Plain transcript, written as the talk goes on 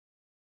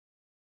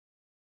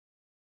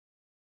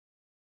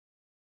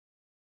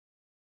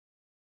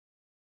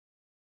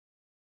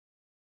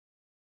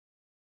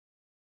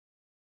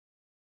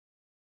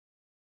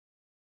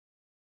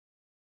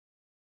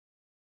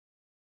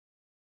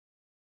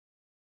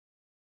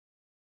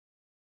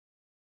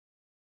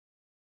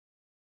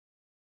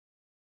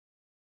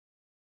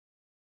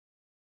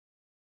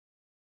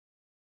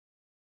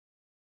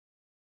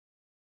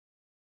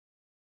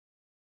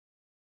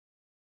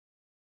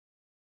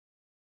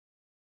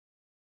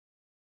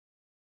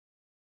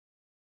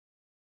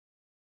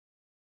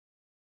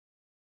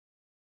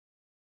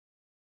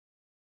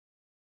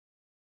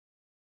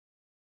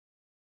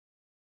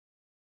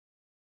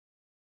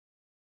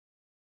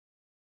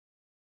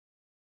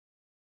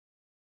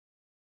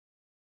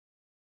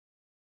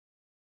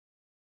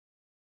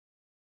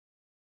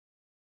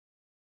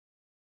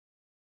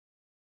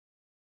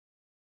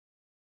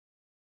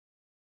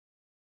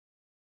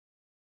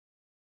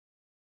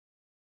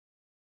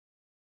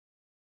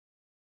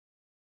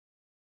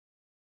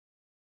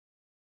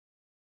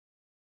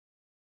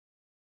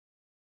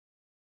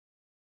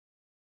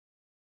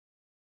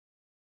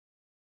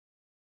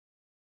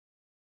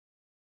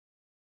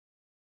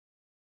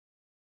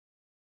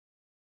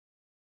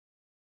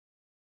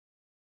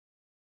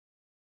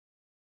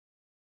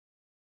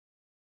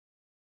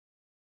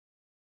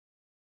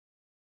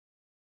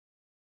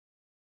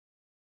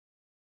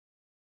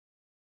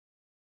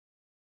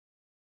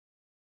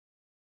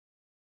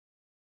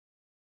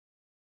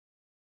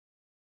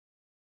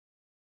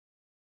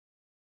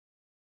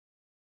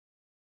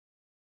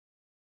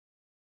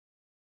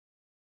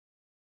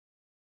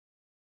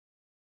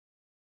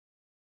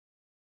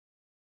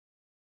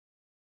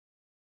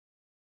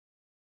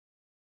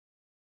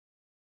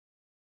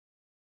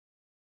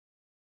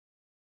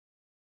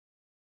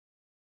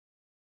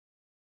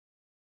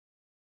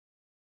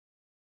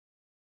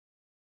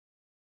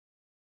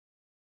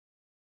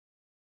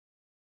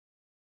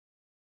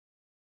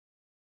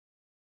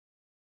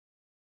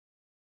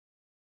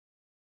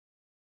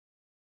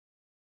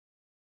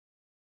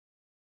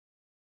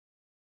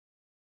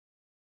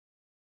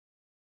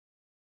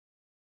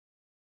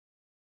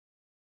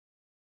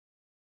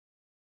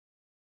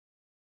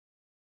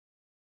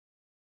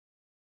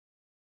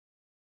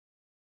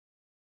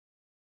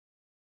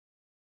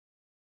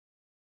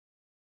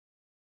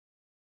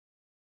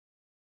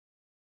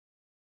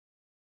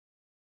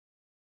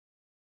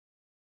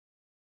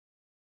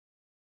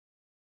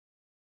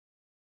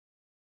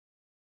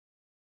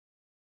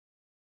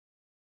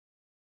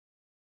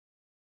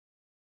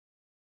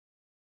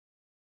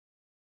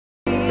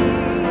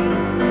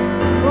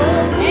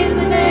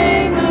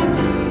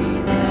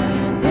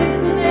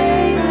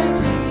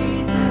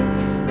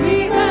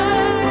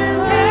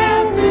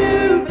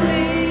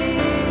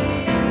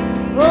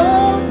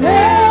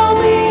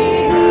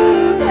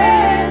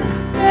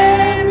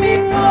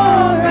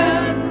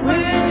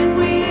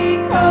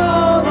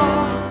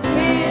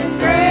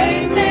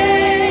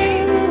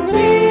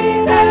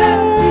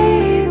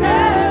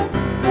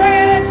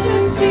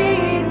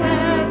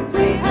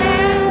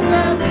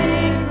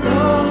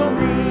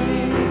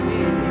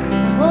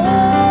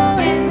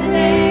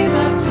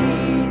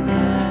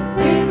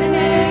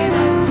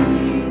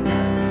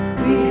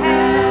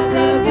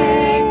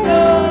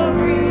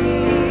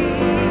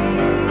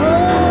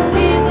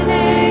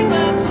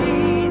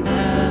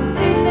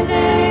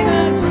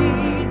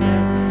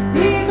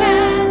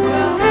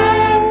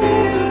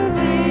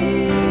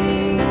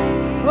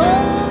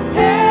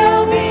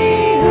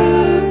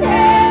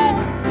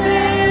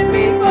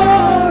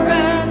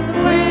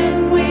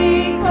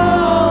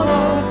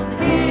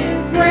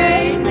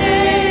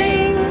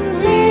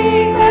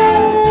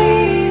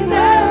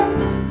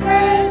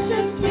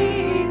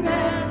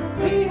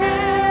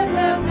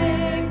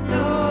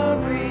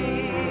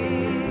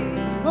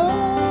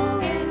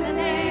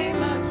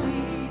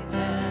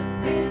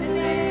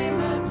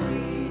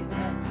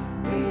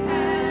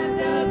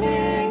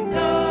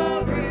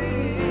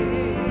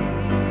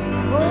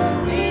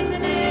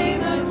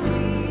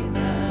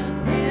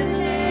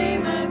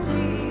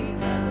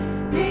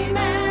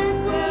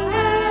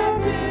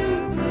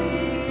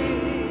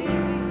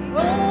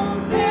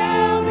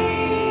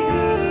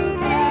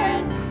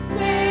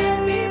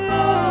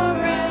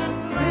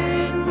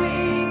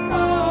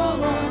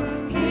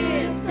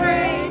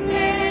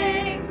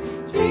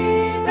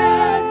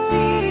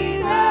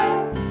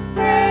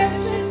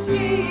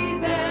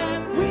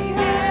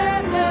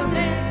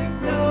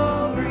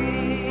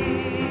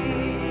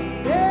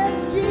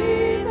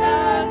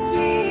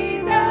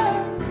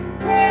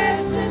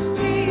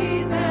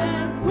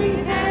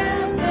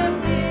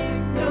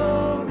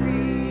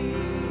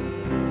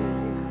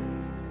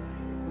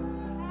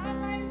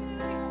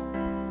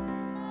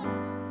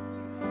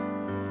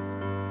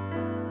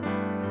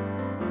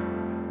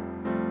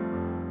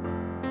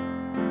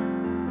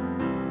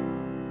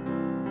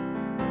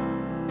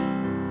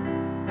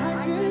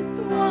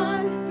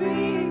want to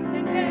speak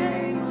the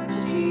name of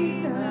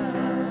Jesus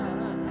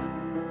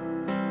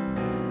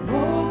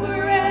over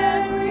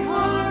every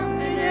heart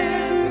and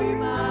every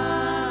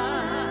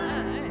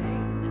mind.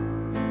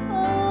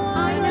 Oh,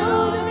 I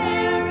know the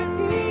air is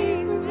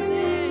peace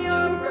within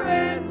your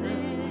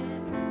presence.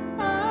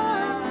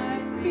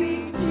 I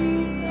speak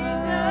Jesus.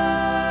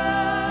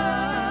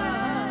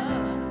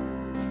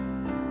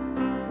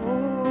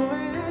 Oh,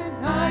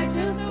 and I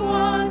just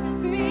want to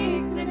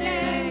speak the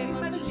name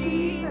of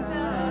Jesus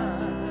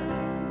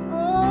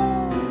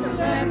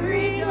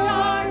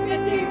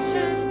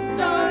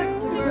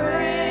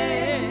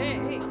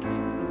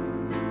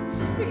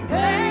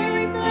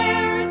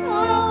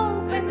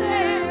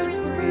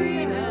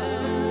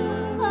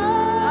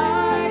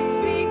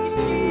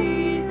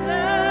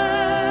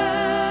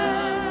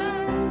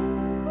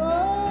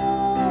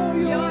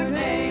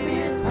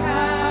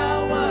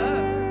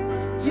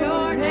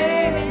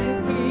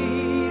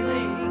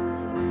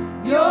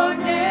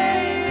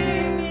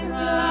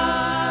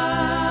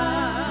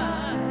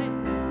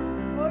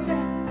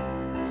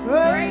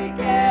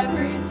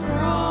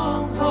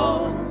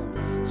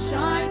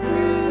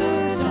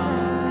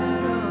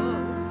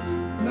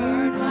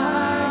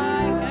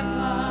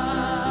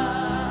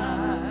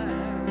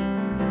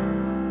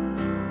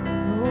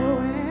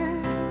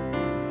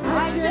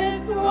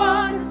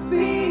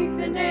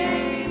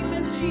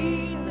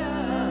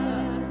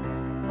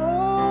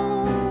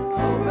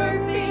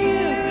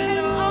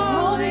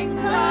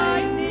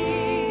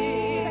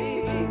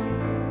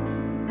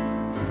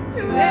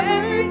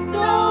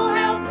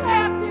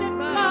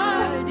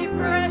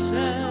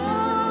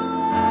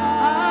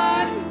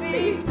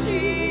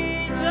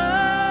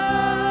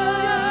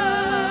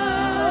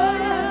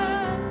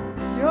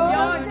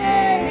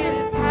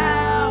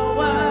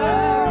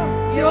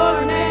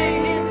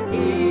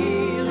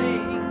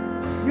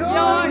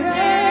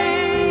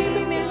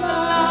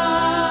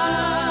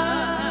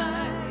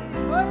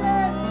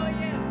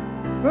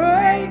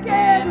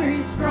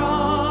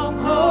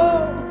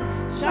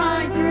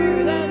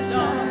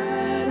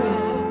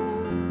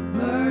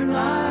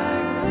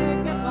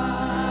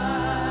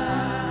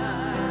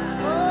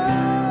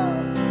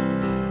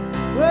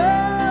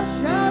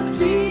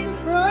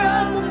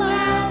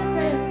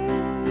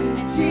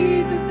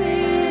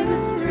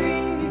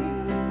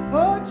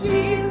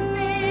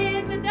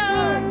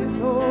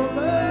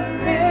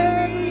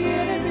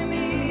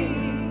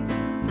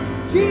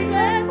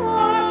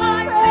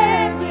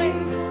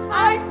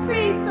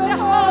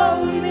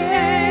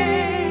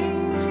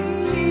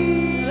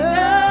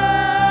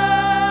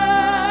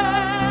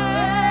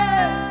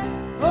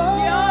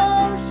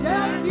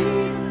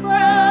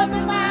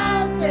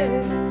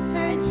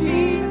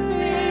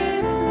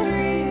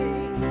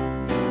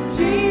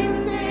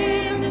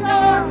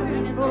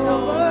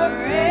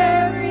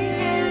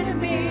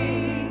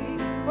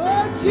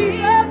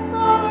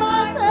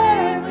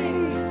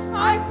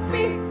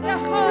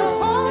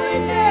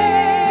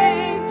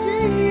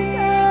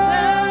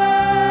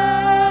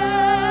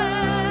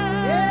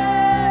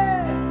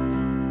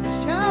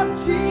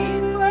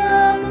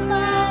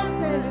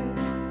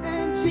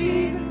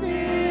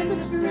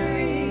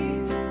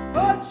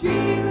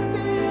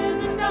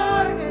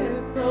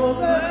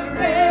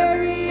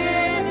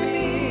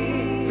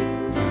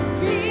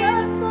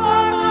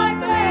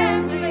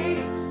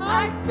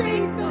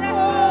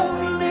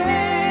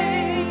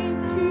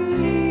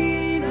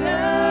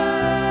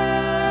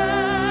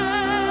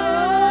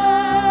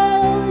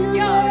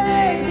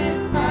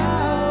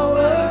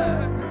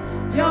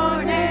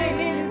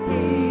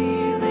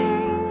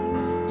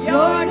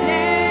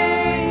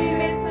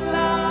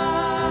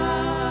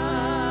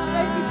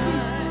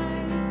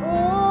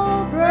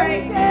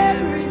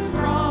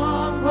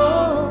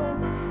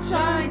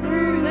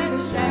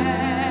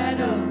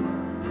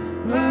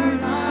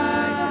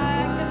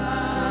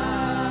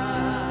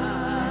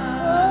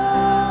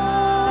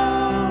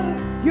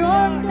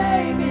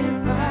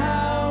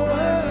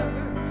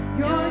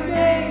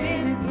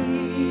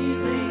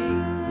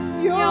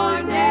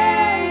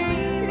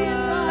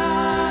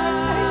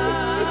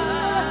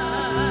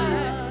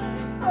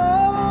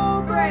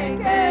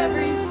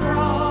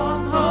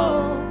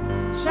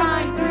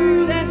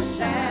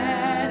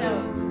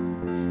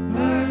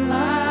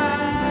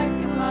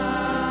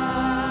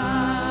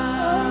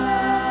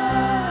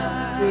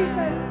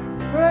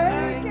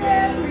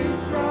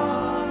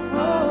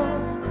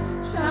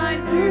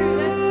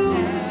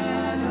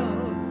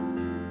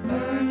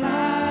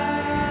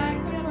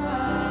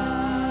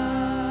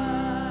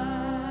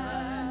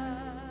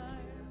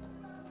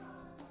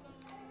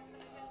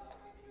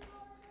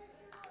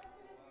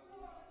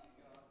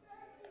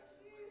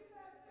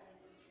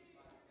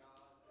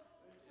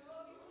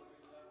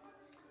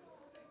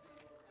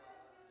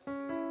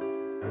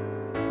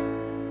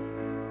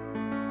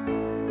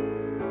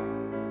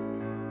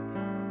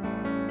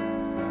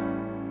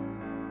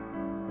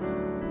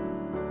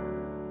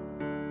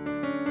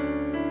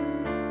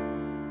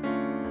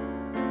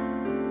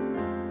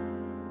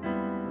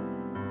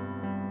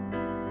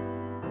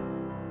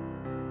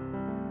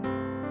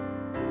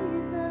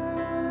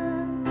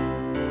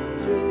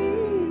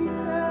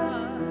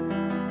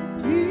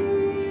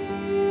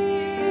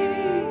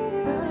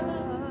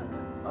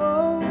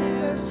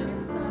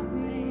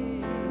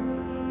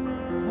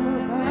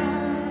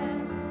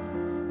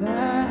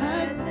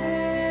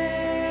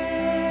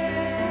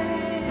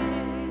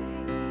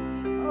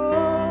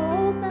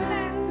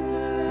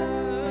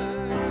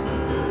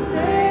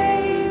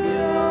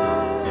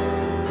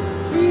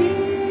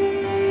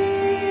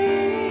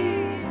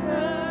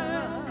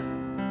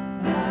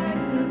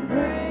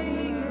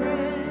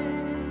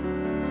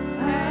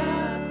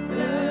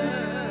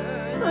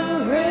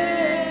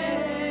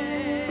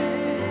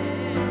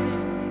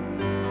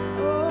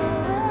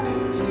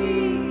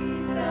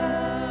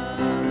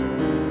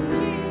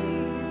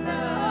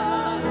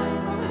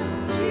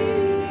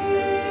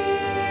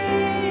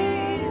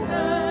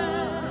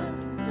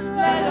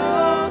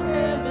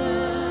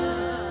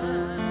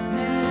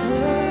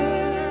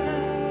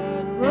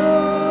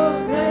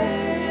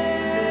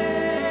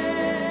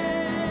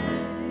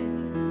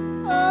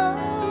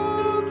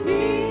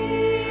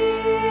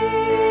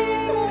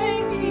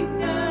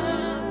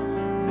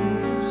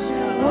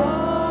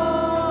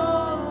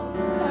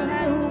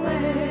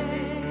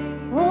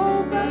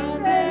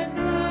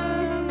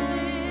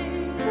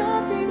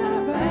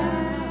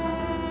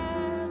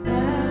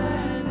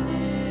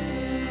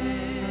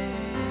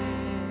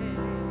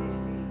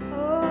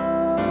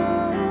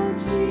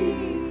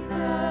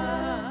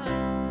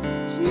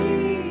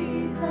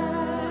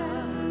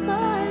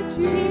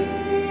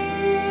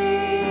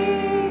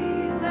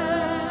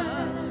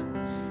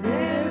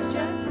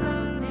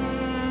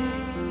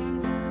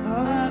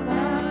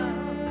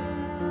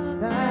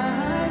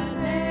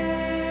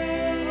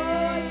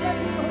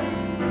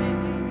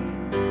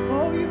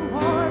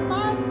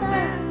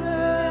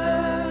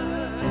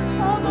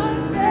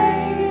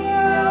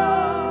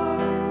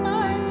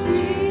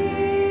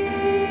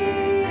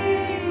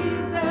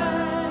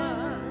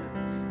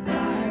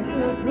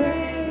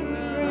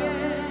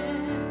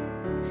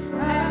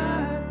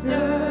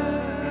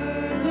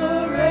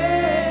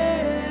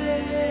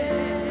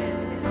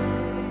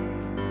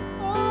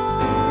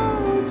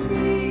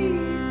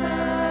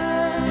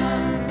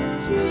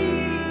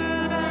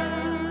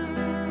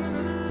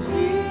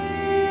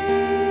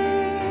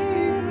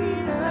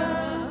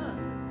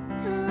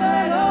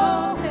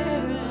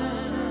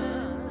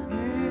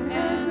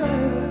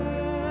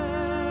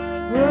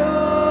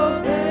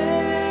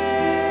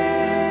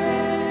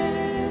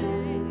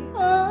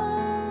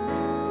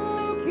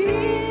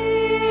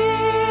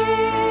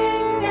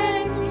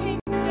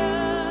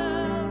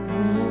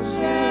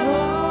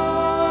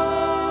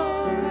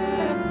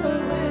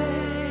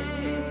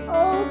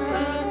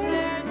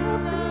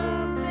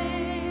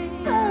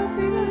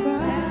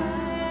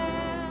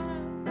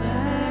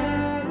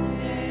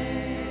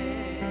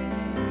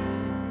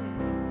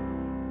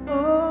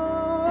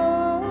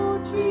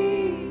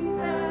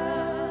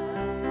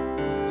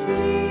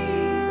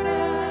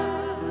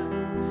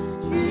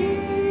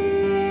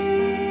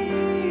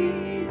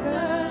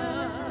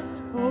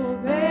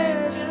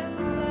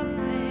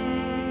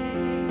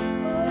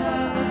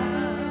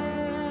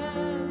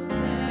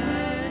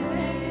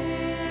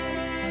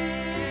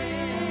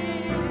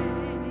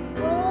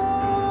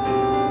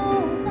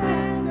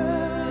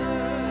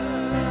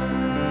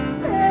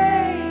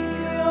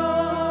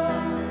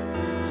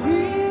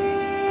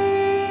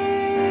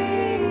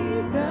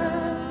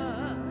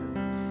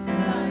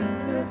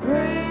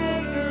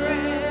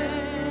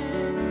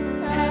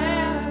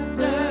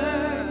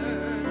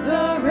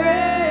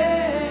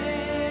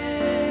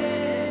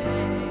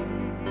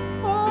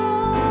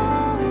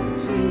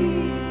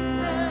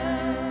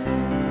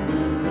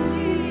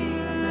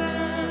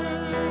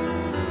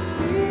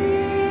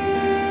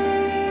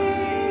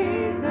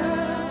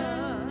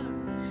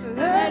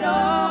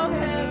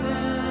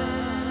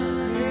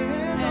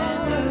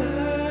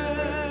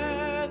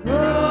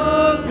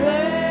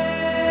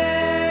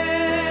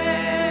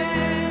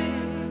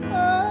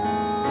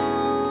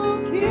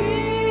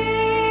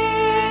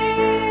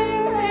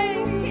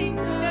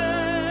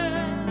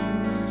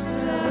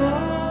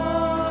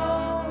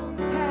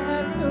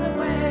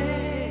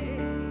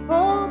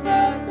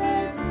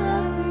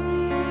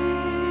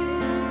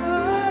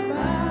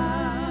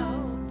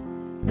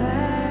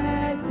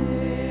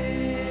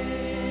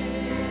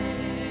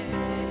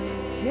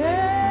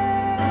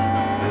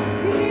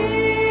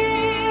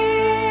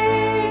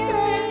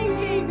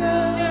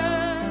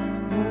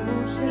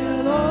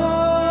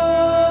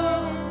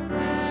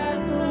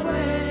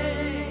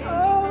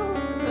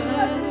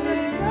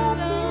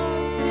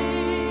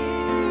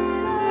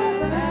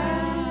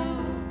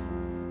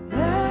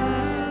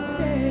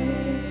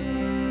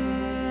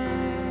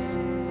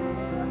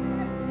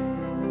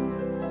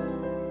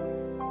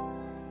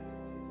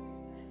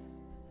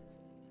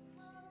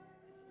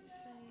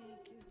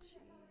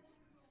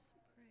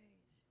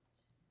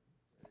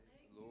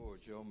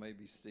Y'all may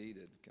be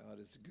seated. God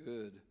is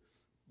good.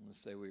 I want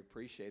to say we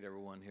appreciate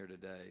everyone here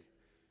today.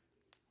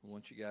 I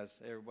want you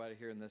guys, everybody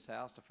here in this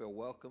house, to feel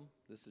welcome.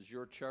 This is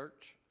your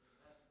church.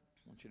 I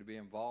want you to be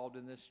involved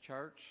in this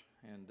church,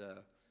 and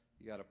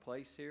you got a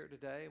place here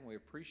today, and we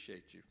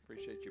appreciate you.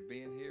 Appreciate you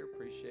being here.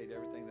 Appreciate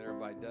everything that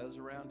everybody does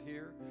around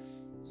here.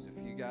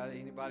 If you got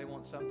anybody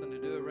wants something to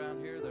do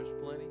around here, there's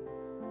plenty.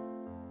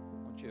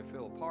 I want you to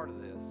feel a part of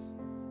this.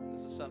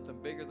 This is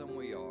something bigger than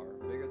we are,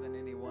 bigger than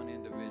any one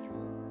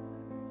individual.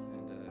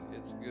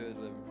 It's good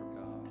living for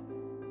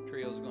God. The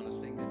trio's going to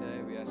sing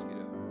today. We ask you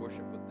to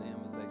worship with them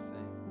as they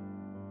sing.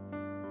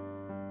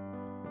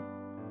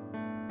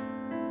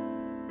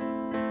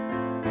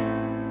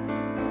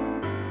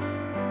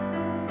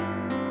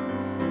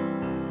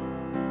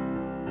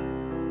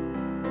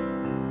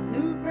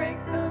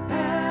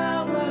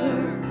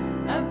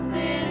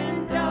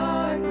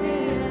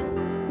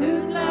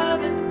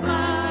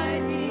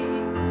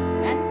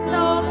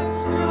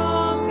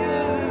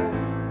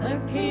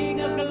 King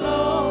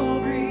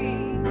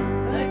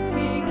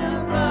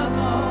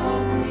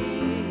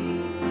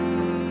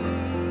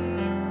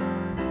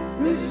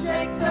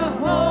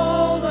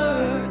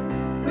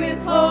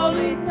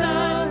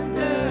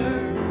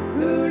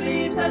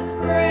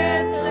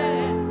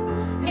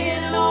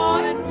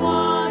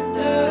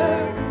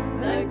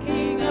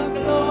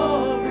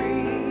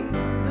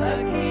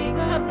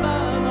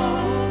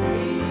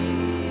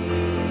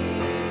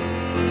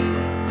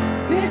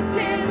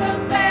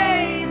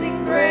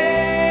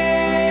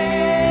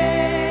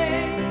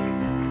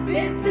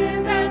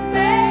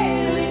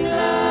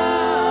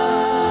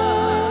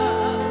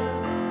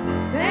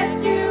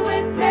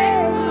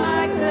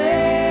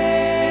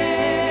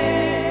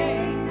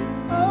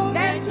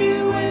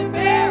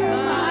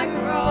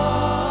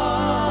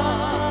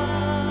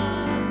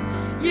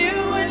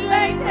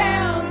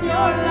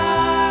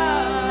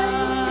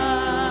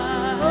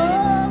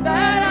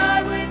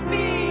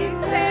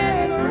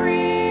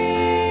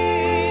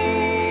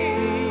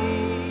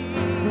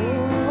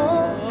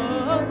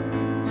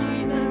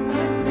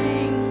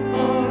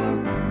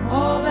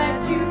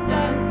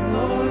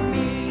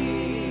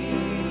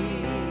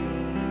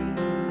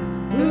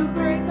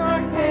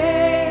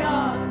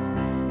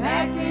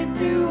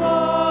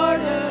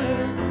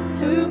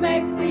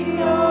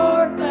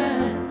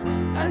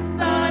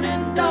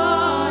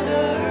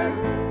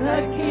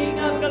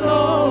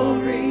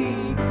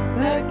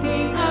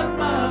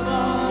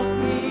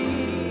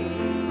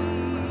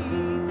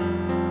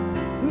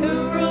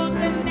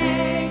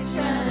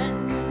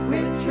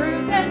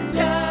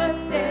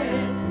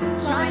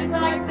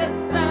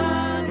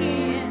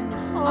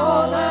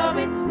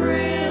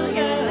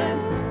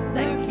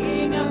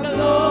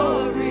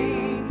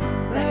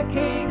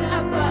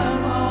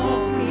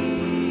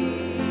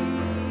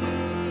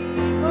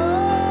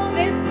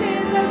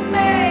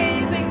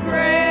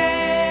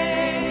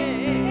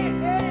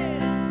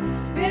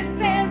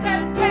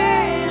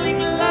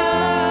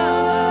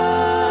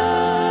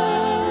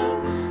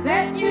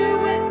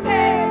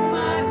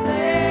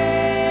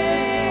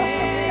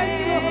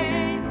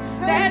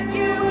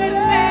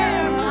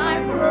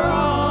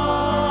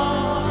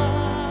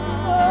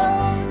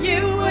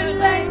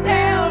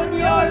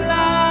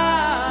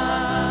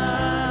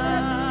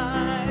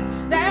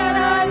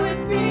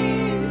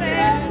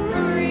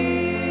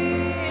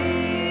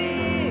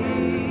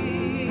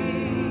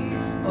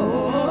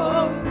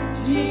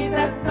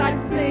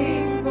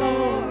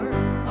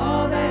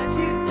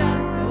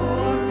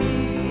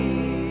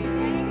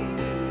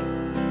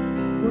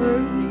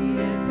Worthy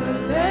is the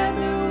Lamb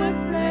who was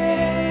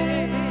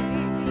slain.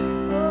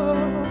 Oh,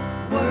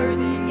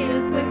 worthy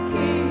is the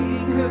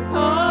King who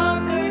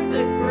conquered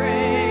the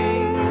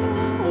grave.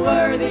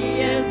 Worthy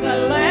is the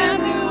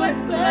Lamb who was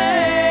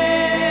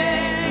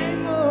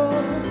slain.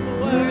 Oh,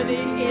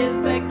 worthy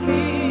is the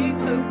King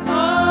who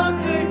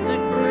conquered the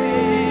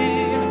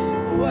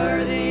grave.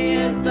 Worthy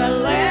is the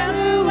Lamb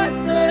who was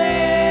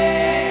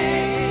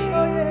slain.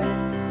 Oh, yes.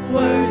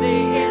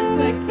 Worthy is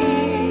the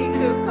King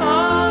who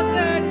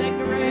conquered the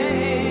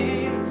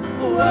grave.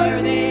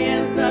 Worthy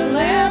is the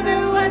Lamb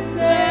who was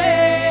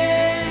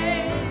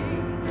slain.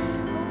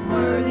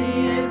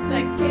 Worthy is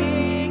the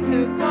King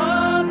who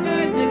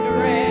conquered the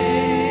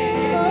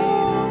grave.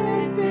 Oh,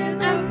 this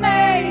is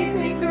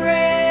amazing grace.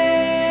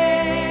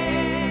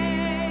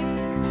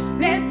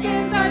 This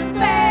is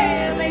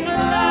unfailing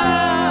love.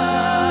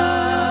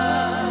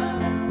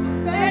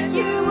 That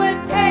you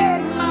would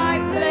take my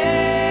place.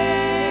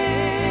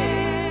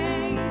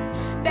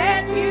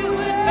 That you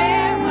would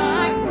bear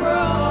my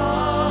cross.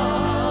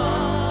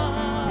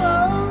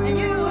 And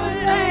you would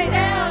lay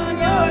down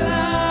your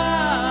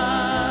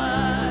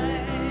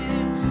life.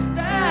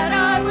 That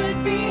I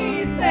would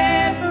be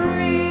set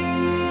free.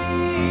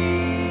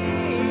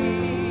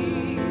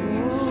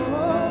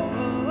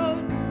 Oh,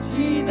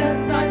 Jesus,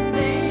 I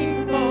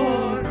sing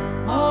for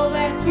all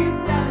that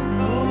you've done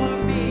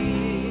for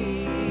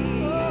me.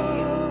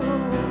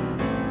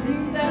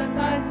 Jesus,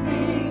 I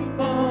sing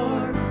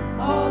for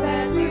all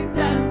that you've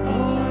done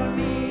for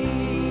me.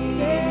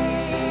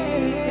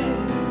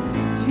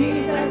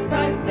 Jesus, I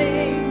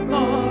sing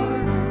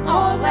for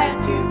all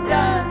that you've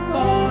done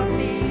for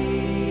me.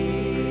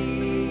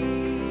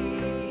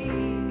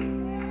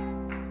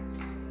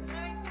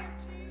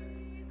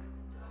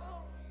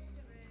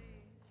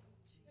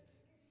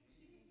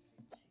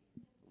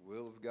 The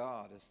will of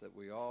God is that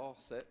we all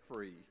set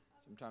free.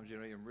 Sometimes you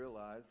don't even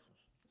realize,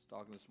 I was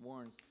talking this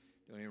morning,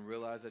 you don't even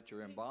realize that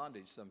you're in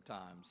bondage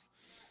sometimes.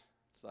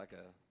 It's like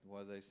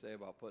what do they say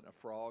about putting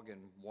a frog in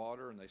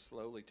water and they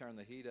slowly turn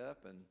the heat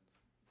up and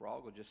the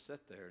frog will just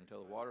sit there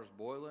until the water's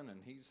boiling and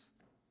he's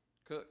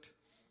cooked.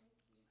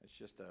 It's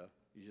just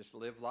you just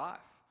live life,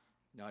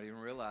 not even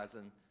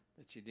realizing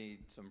that you need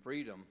some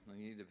freedom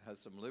and you need to have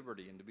some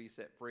liberty and to be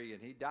set free.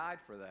 And he died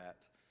for that.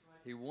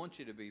 He wants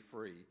you to be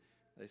free.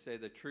 They say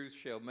the truth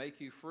shall make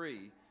you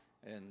free.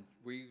 And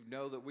we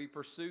know that we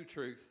pursue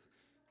truth.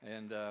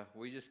 And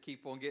we just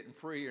keep on getting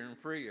freer and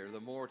freer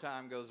the more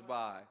time goes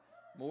by.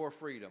 More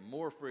freedom,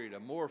 more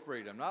freedom, more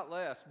freedom. Not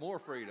less, more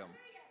freedom.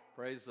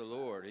 Praise the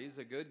Lord. He's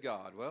a good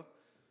God. Well,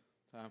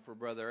 time for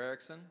Brother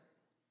Erickson.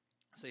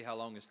 See how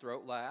long his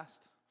throat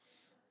lasts.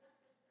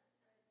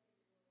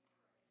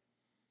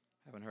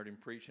 Haven't heard him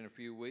preach in a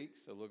few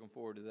weeks, so looking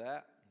forward to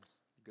that.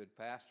 Good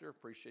pastor.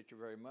 Appreciate you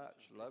very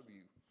much. Love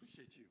you.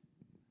 Appreciate you.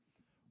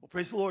 Well,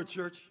 praise the Lord,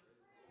 church.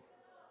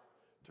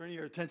 Turning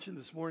your attention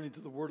this morning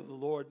to the word of the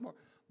Lord.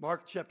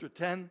 Mark chapter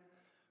 10,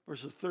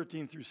 verses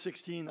 13 through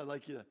 16. I'd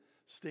like you to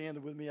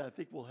stand with me. I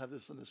think we'll have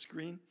this on the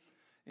screen.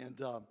 And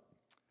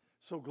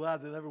so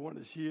glad that everyone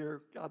is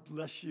here. God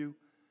bless you.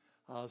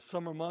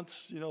 Summer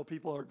months,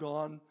 people are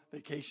gone,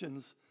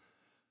 vacations,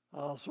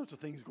 all sorts of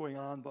things going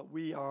on. But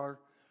we are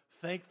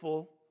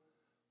thankful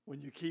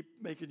when you keep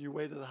making your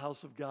way to the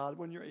house of God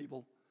when you're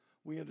able.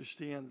 We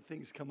understand that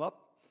things come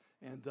up,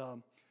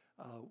 and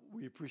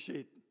we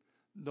appreciate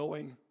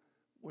knowing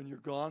when you're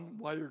gone,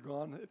 why you're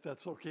gone, if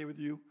that's okay with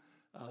you.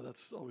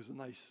 That's always a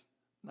nice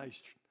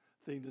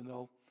thing to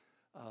know.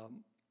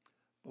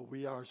 But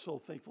we are so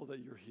thankful that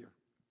you're here.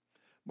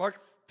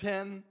 Mark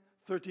 10,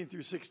 13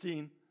 through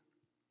 16.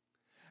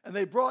 And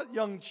they brought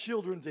young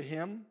children to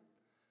him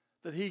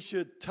that he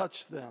should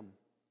touch them.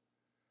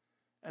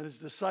 And his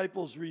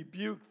disciples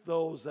rebuked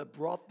those that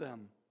brought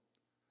them.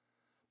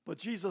 But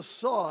Jesus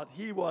saw it,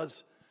 he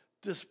was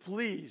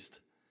displeased,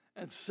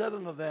 and said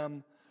unto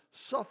them,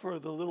 Suffer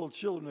the little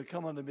children to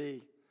come unto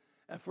me,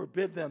 and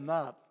forbid them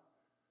not,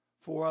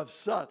 for of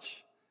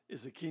such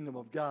is the kingdom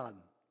of God.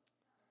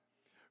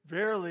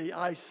 Verily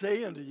I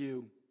say unto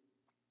you,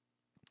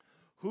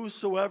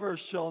 whosoever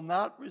shall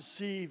not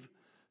receive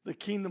the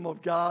kingdom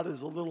of God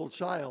as a little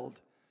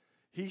child,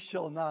 he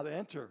shall not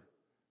enter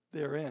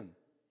therein.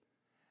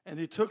 And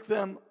he took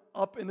them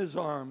up in his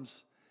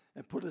arms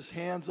and put his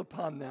hands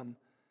upon them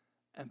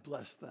and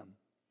blessed them.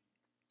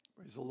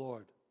 Praise the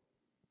Lord.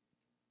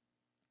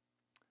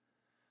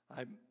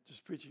 I'm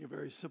just preaching a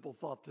very simple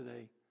thought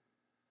today.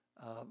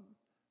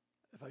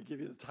 If I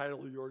give you the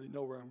title, you already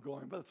know where I'm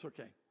going, but it's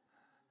okay.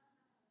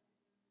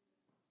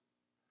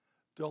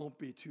 Don't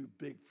be too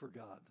big for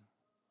God.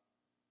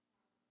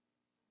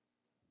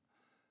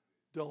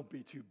 Don't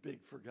be too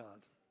big for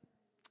God.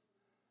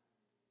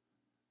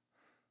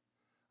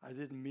 I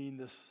didn't mean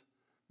this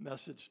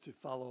message to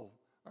follow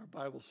our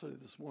Bible study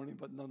this morning,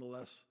 but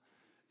nonetheless,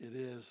 it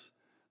is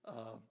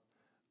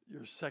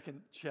your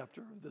second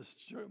chapter of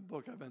this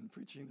book I've been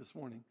preaching this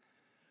morning.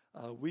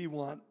 We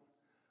want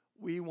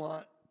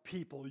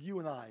people, you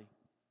and I,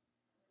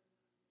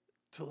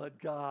 to let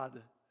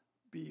God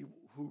be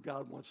who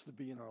God wants to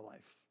be in our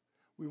life.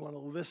 We want to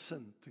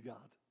listen to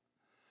God.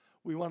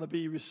 We want to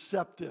be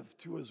receptive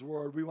to his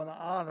word. We want to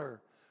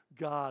honor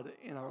God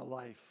in our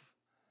life.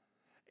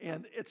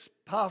 And it's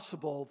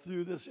possible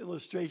through this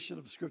illustration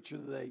of Scripture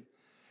today,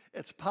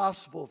 it's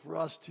possible for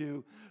us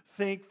to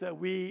think that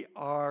we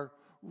are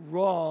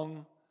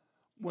wrong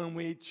when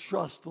we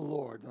trust the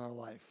Lord in our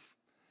life.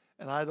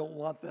 And I don't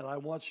want that. I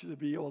want you to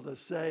be able to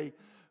say,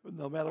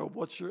 no matter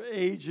what your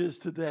age is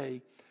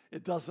today,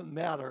 it doesn't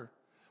matter.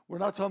 We're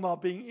not talking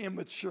about being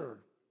immature.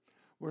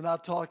 We're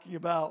not talking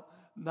about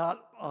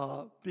not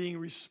being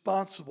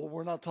responsible.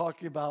 We're not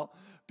talking about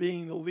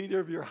being the leader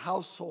of your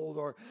household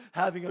or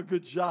having a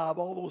good job.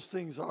 All those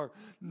things are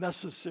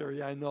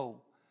necessary, I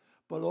know.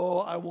 But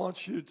I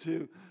want you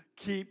to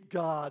keep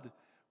God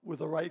with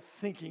the right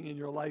thinking in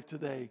your life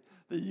today,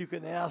 that you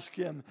can ask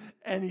him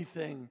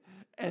anything,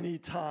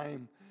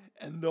 anytime,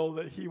 and know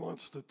that he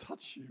wants to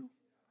touch you.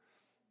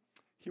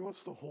 He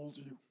wants to hold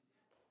you.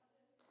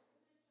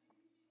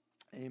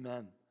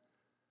 Amen.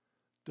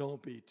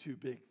 Don't be too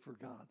big for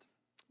God.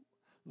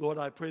 Lord,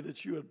 I pray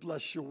that you would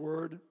bless your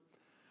word.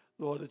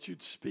 Lord, that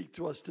you'd speak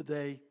to us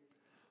today.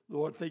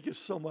 Lord, thank you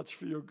so much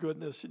for your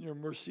goodness and your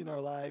mercy in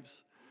our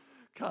lives.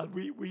 God,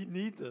 we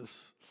need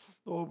this.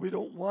 Lord, we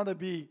don't want to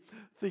be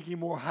thinking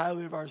more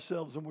highly of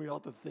ourselves than we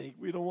ought to think.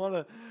 We don't want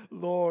to,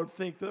 Lord,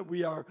 think that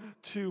we are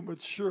too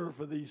mature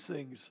for these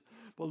things.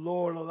 But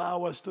Lord,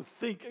 allow us to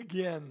think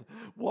again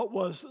what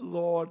was,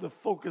 Lord, the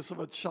focus of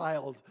a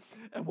child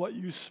and what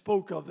you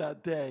spoke of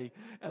that day.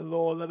 And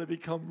Lord, let it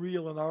become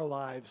real in our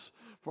lives.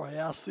 For I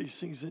ask these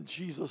things in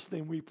Jesus'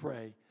 name we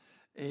pray.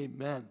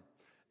 Amen.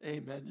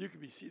 Amen. You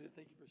can be seated.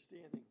 Thank you for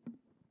standing.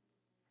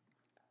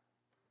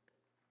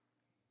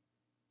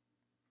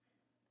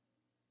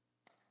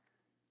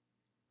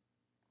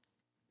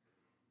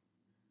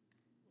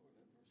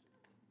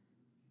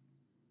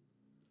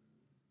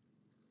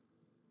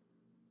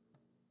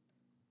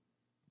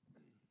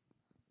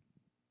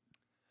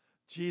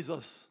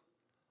 Jesus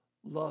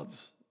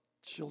loves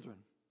children.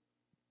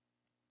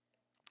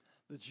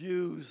 The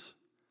Jews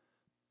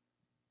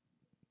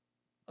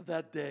of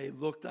that day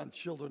looked on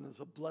children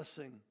as a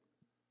blessing,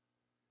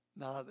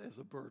 not as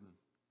a burden.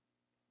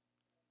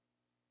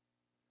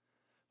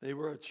 They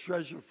were a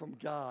treasure from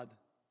God.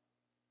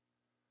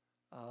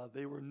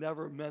 They were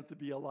never meant to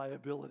be a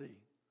liability.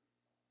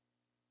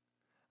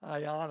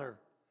 I honor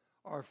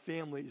our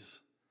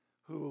families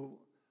who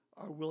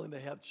are willing to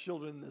have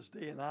children in this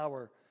day and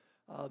hour.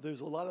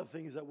 There's a lot of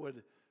things that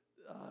would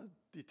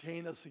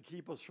detain us and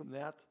keep us from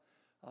that.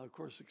 Of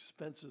course,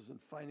 expenses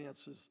and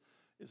finances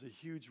is a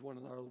huge one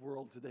in our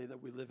world today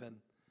that we live in.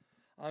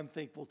 I'm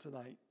thankful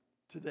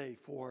today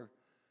for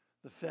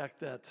the fact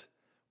that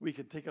we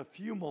can take a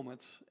few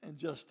moments and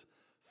just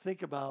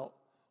think about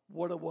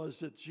what it was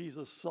that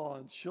Jesus saw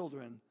in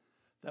children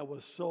that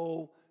was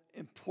so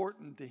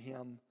important to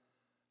him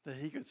that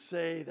he could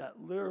say that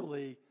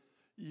literally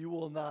you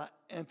will not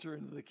enter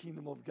into the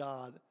kingdom of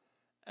God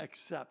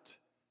except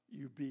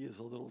you be as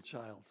a little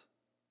child.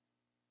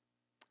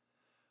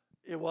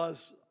 It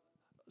was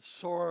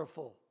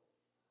sorrowful.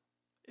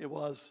 It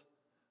was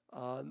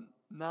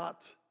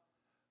not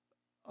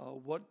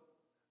what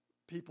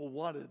people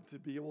wanted, to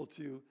be able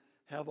to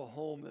have a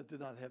home that did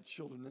not have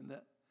children in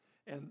it.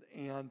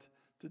 And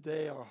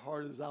today our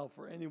heart is out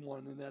for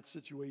anyone in that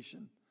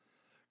situation.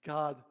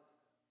 God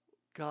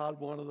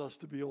wanted us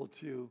to be able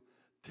to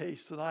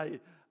taste. And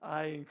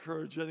I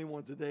encourage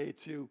anyone today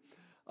to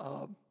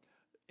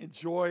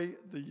enjoy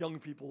the young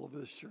people of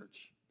this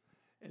church.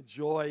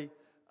 Enjoy,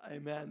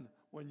 amen,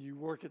 when you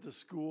work at the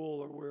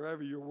school or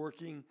wherever you're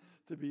working,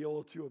 to be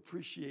able to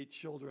appreciate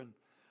children.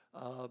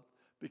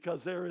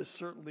 Because there is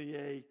certainly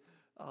a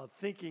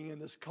thinking in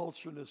this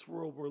culture, in this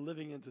world we're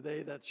living in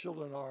today, that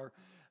children are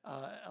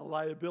a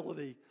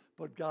liability.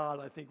 But God,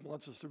 I think,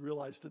 wants us to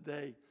realize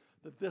today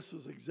that this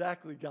was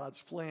exactly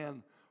God's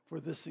plan for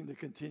this thing to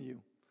continue.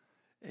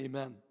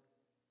 Amen.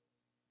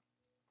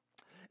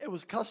 It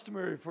was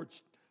customary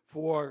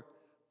for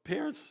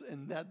parents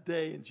in that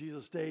day, in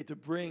Jesus' day, to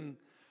bring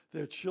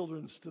their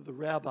children to the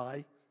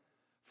rabbi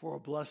for a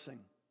blessing.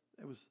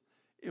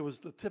 It was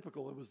the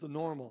typical, it was the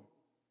normal.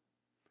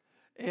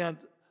 And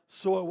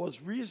so it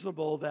was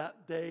reasonable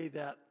that day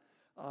that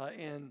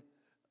in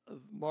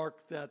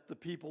Mark, that the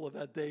people of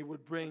that day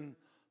would bring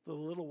the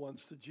little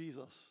ones to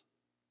Jesus.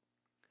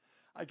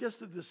 I guess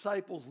the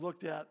disciples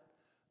looked at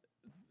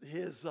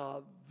his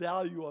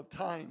value of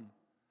time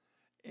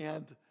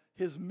and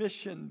his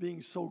mission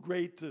being so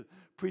great to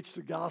preach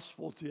the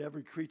gospel to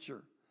every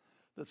creature,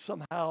 that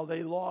somehow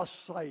they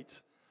lost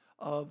sight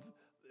of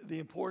the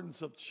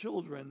importance of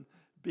children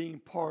being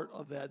part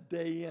of that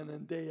day in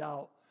and day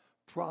out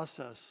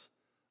process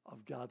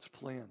of God's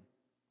plan.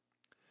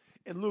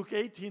 In Luke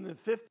 18 and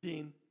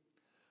 15,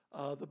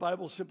 the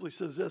Bible simply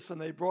says this,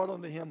 and they brought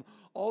unto him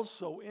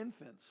also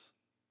infants,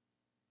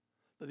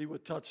 that he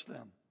would touch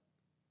them.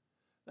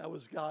 That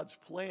was God's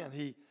plan.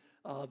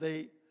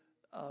 They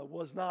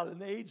was not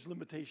an age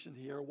limitation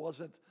here. It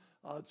wasn't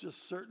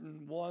just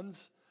certain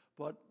ones,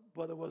 but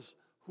it was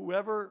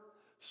whoever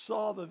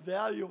saw the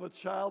value of a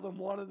child and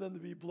wanted them to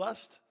be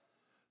blessed.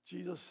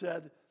 Jesus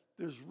said,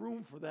 there's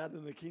room for that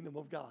in the kingdom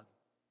of God.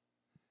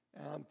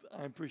 And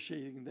I'm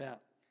appreciating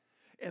that.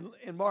 And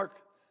in Mark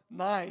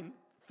 9,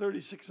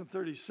 36 and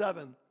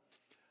 37,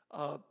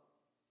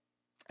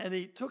 and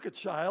he took a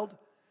child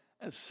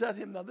and set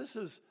him. Now this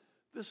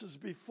is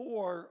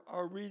before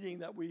our reading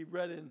that we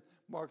read in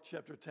Mark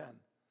chapter 10.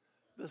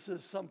 This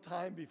is some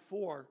time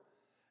before,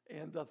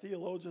 and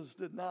theologians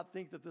did not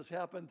think that this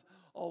happened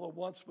all at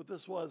once, but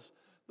this was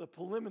the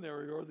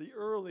preliminary or the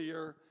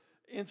earlier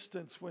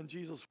instance when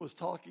Jesus was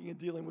talking and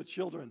dealing with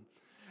children.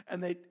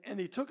 And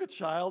he took a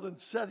child and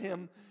set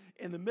him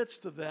in the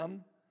midst of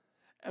them.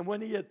 And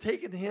when he had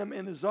taken him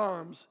in his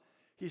arms,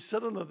 he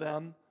said unto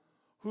them,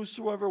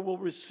 whosoever will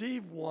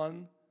receive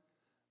one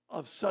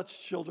of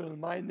such children in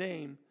my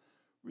name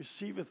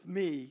receiveth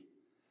me,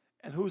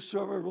 and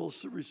whosoever will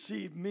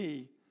receive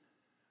me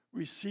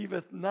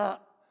receiveth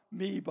not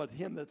me, but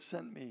him that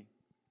sent me.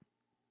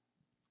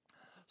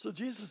 So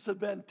Jesus had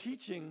been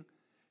teaching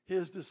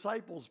his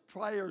disciples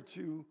prior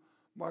to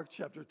Mark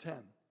chapter 10.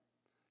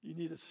 You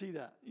need to see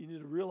that. You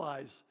need to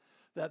realize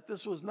that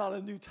this was not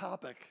a new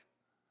topic.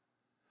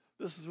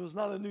 This was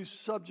not a new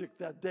subject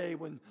that day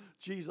when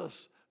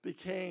Jesus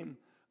became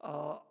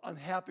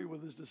unhappy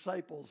with his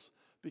disciples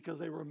because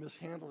they were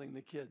mishandling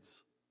the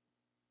kids.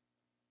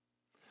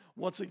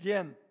 Once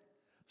again,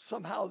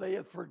 somehow they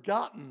had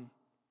forgotten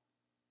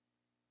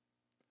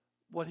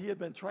what he had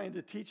been trying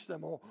to teach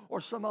them,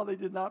 or somehow they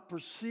did not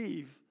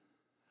perceive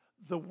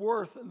the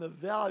worth and the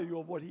value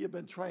of what he had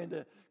been trying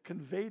to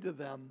convey to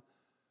them,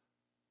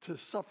 to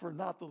suffer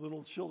not the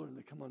little children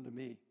to come unto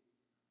me.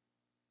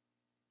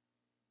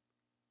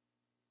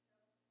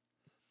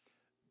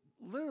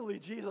 Literally,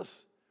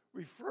 Jesus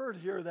referred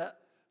here that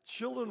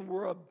children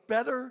were a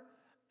better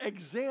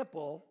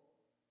example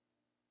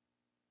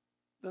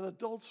than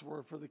adults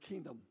were for the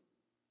kingdom.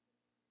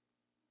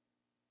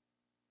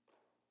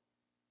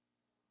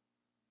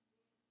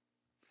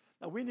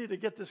 Now, we need to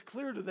get this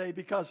clear today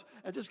because,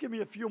 and just give me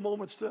a few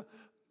moments to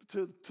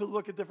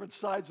look at different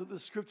sides of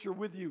this scripture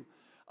with you.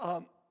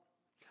 I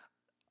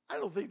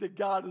don't think that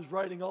God is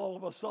writing all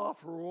of us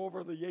off who are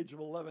over the age of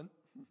 11.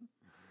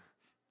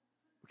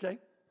 Okay?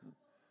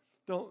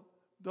 Don't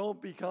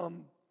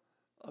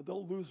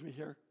lose me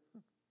here.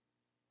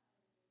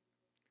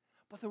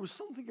 But there was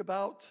something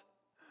about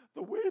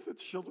the way that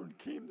children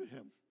came to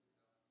him.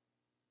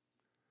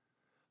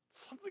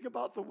 Something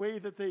about the way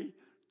that they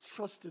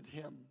trusted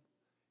him,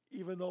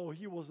 even though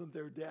he wasn't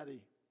their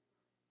daddy.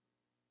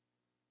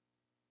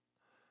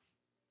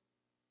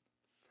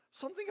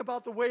 Something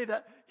about the way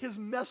that his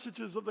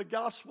messages of the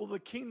gospel, the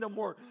kingdom,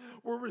 were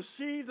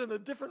received in a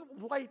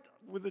different light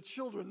with the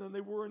children than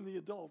they were in the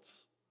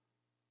adults.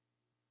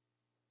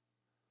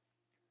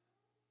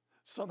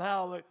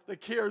 Somehow the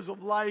cares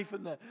of life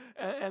and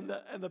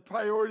the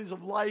priorities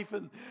of life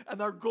and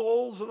our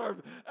goals and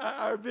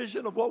our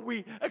vision of what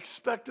we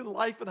expect in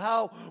life and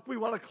how we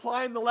want to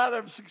climb the ladder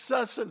of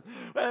success and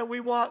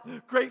we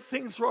want great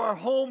things for our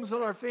homes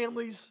and our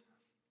families.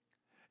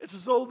 It's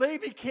as though they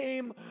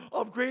became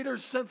of greater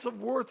sense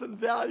of worth and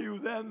value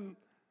than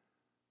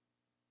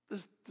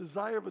this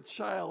desire of a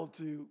child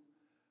to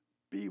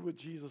be with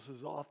Jesus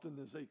as often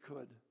as they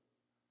could,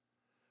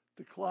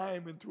 to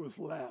climb into his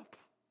lap.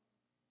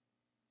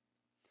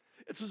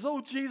 It's as though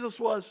Jesus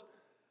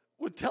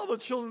would tell the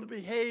children to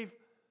behave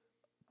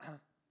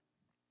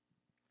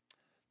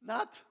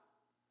not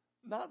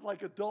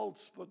like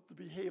adults, but to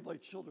behave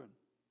like children.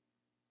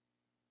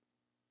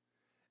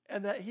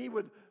 And that he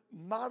would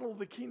model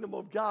the kingdom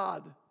of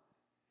God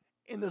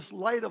in this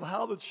light of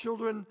how the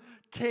children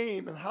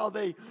came and how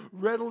they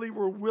readily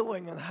were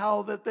willing and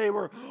how that they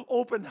were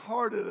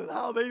open-hearted and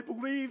how they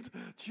believed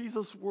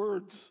Jesus'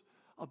 words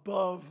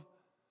above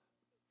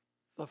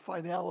the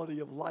finality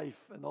of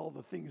life and all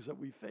the things that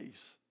we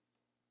face.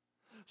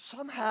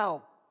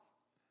 Somehow,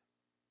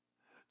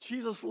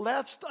 Jesus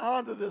latched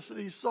onto this and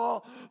he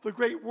saw the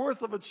great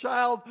worth of a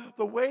child,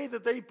 the way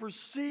that they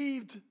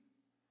perceived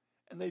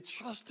and they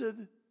trusted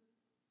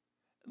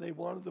and they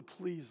wanted to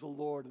please the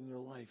Lord in their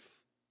life.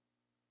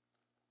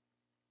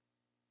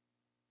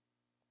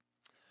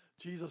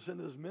 Jesus in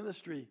his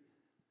ministry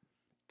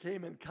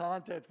came in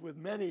contact with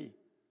many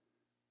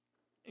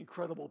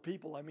incredible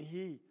people. I mean,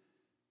 he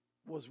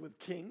was with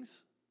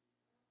kings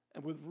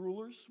and with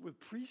rulers, with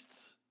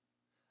priests,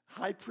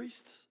 high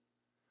priests,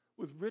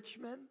 with rich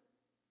men.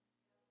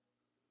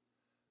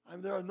 I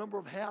mean, there are a number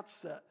of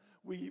hats that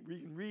we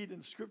can read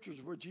in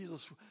scriptures where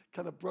Jesus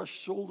kind of brushed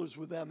shoulders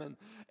with them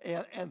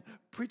and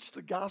preached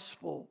the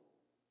gospel.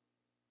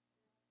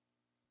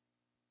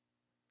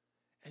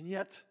 And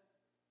yet,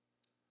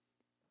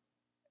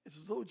 it's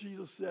as though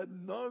Jesus said,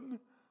 none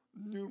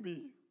knew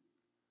me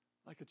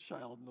like a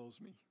child knows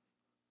me.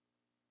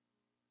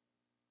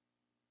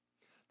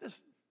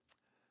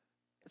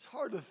 It's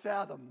hard to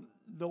fathom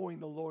knowing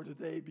the Lord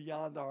today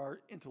beyond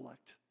our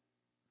intellect.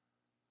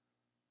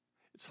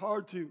 It's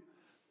hard to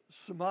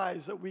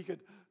surmise that we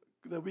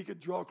could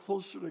draw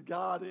closer to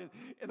God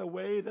in a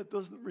way that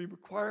doesn't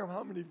require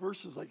how many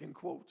verses I can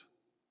quote.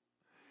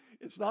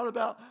 It's not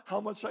about how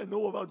much I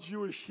know about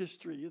Jewish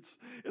history.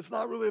 It's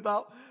not really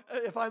about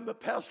if I'm the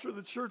pastor of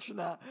the church or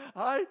not.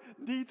 I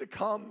need to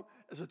come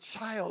as a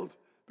child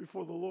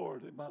before the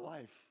Lord in my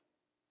life.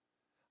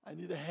 I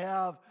need to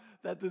have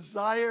that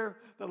desire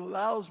that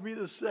allows me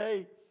to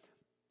say,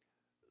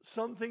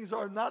 some things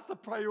are not the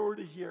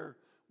priority here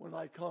when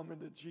I come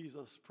into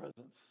Jesus'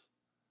 presence.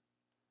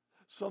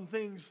 Some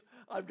things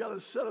I've got to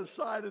set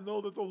aside and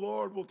know that the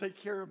Lord will take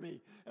care of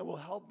me and will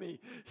help me.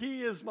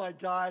 He is my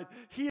guide.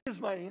 He is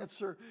my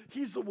answer.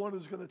 He's the one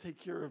who's going to take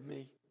care of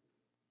me.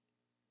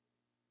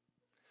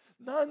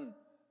 None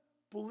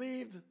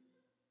believed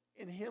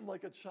in him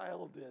like a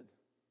child did.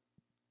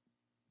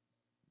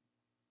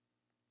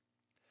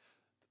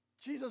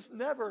 Jesus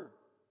never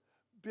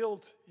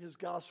built his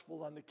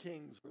gospel on the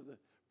kings or the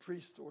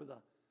priests or the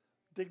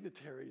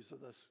dignitaries or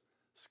the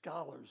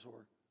scholars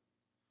or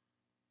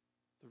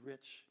the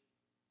rich.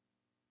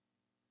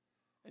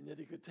 And yet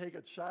he could take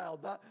a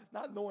child,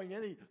 not knowing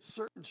any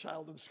certain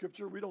child in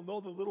Scripture. We don't know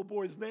the little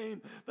boy's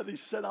name that he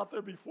set out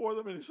there before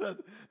them. And he said,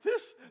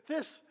 this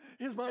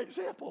is my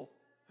example.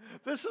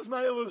 This is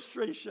my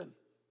illustration.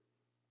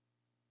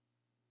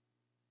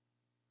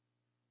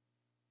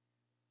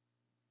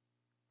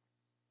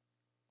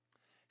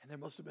 And there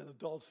must have been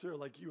adults there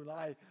like you and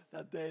I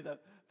that day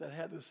that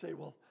had to say,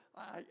 well,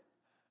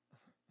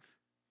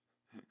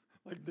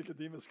 like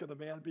Nicodemus, can a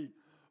man be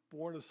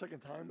born a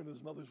second time in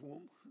his mother's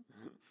womb?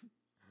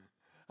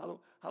 How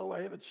do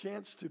I have a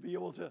chance to be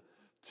able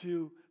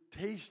to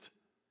taste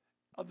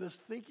of this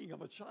thinking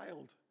of a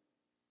child?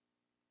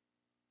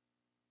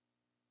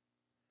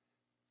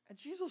 And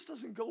Jesus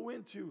doesn't go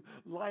into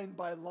line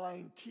by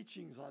line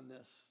teachings on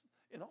this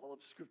in all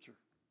of Scripture.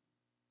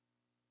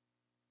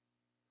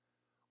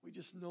 We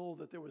just know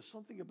that there was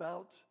something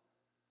about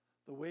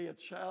the way a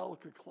child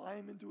could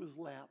climb into his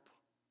lap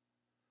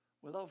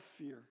without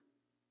fear.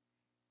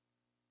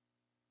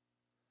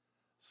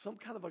 Some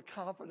kind of a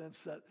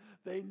confidence that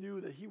they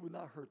knew that he would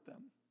not hurt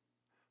them,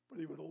 but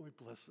he would only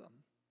bless them.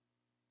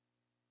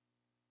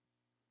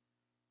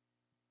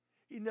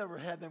 He never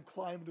had them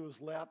climb into his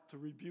lap to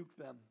rebuke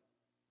them.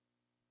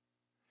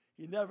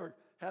 He never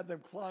had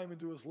them climb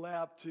into his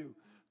lap to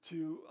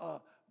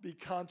be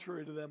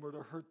contrary to them or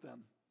to hurt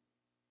them.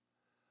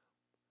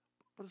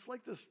 But it's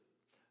like this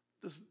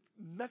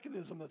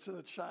mechanism that's in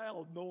a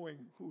child knowing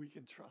who he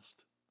can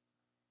trust.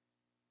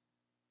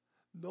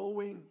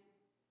 Knowing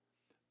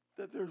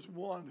that there's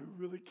one who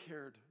really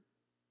cared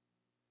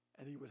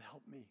and he would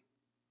help me.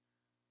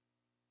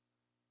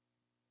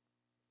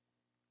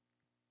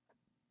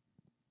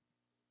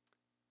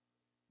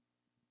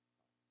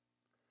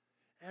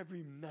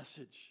 Every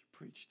message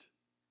preached,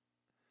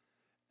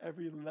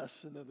 every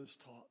lesson that is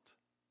taught,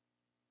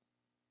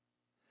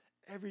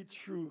 every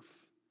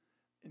truth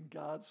in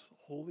God's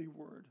holy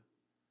word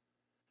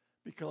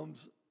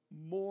becomes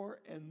more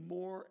and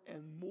more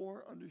and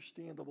more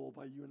understandable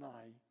by you and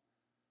I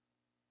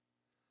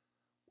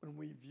when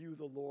we view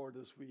the Lord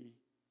as we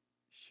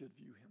should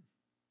view him.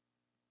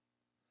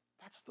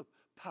 That's the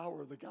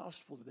power of the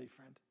gospel today,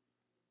 friend.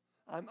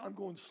 I'm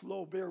going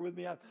slow. Bear with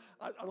me. I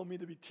don't mean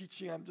to be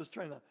teaching. I'm just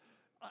trying to,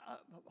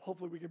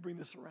 hopefully we can bring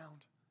this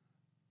around.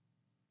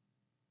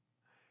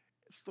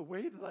 It's the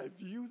way that I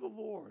view the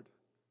Lord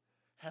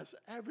has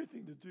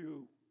everything to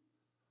do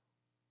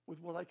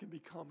with what I can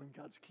become in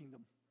God's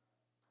kingdom.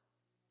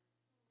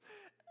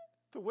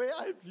 The way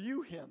I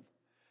view him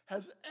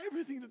has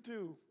everything to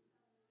do.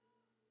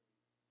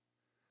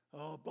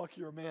 Oh, Buck,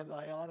 you're a man that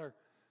I honor.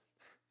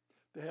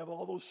 They have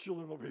all those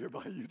children over here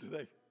by you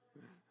today.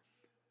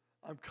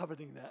 I'm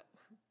coveting that.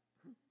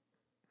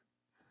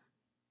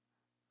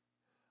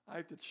 I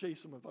have to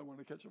chase them if I want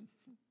to catch them.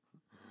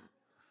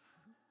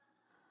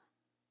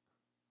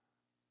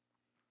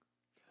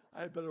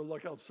 I had better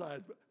luck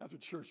outside after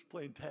church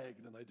playing tag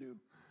than I do.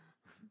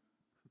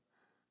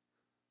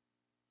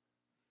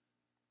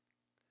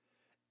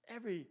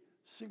 Every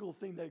single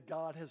thing that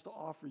God has to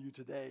offer you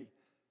today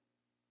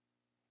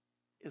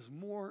is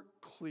more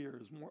clear,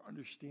 is more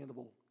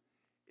understandable,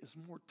 is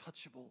more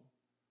touchable,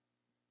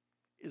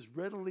 is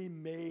readily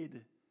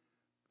made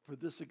for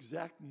this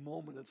exact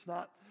moment. It's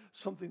not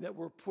something that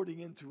we're putting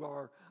into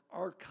our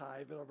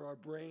archive of our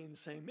brain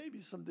saying, maybe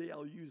someday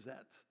I'll use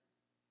that.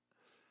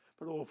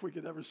 But oh, if we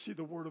could ever see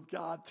the Word of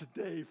God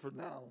today for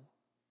now,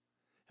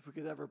 if we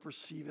could ever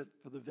perceive it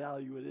for the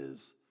value it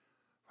is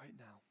right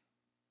now,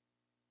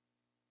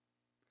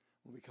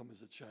 when we come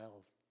as a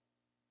child.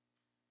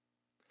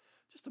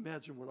 Just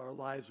imagine what our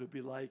lives would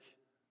be like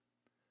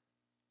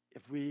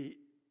if we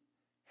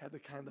had the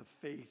kind of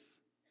faith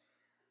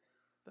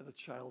that a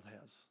child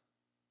has.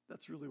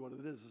 That's really what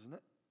it is, isn't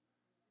it?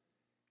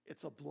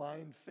 It's a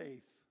blind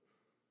faith.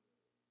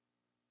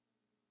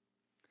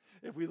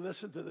 If we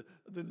listen to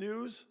the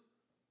news,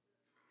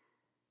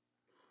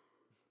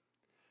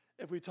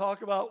 if we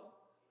talk about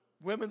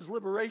women's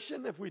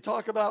liberation, if we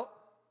talk about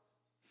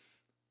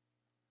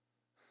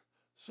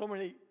so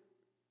many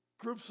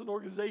groups and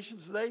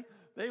organizations today,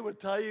 they would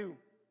tell you,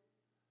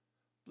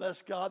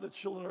 bless God, the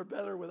children are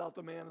better without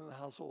the man in the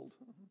household.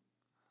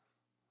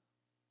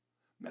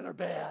 Men are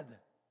bad.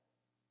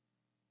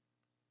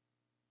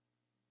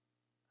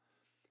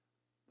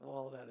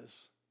 All that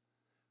is,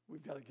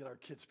 we've got to get our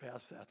kids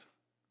past that.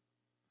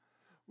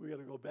 We got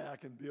to go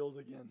back and build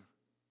again.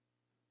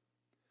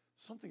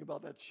 Something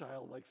about that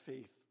childlike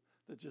faith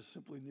that just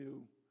simply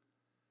knew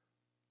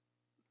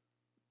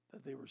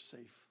that they were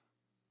safe.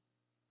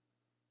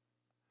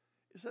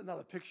 Is that not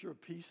a picture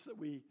of peace that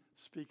we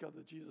speak of,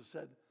 that Jesus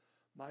said,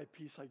 my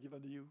peace I give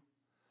unto you,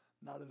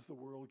 not as the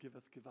world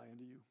giveth, give I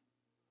unto you?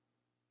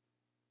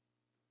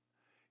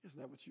 Isn't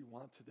that what you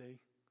want today?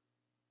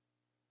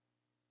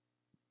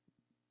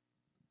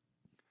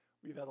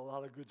 We've had a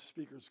lot of good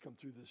speakers come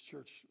through this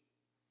church.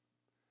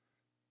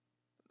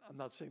 I'm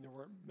not saying there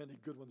weren't many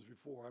good ones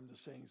before. I'm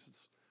just saying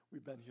since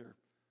we've been here,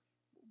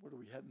 what are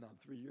we heading on?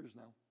 3 years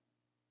now.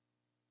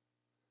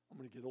 I'm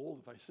going to get old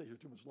if I stay here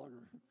too much longer.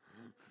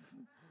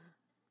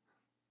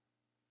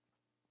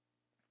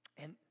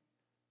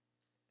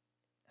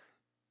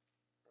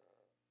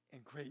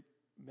 and great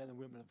men and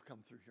women have come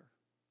through here.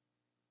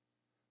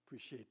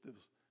 Appreciate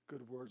those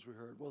good words we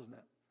heard. Wasn't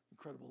that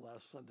incredible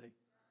last Sunday?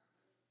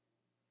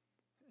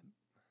 And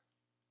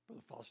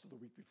Brother Foster the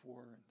week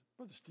before, and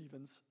Brother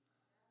Stevens.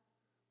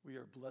 We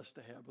are blessed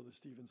to have Brother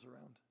Stevens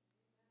around.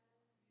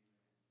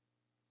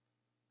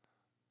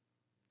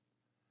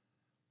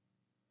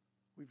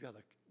 We've got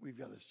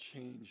to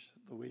change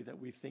the way that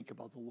we think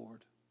about the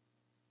Lord.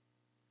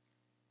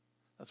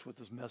 That's what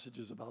this message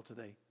is about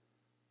today,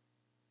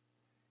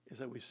 is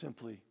that we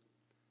simply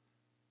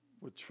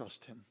would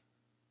trust him,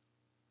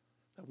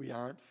 that we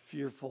aren't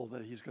fearful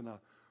that he's going to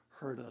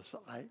hurt us.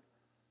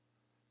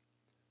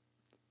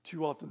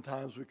 Too often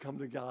times we come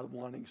to God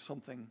wanting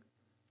something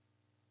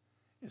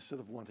instead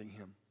of wanting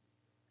him.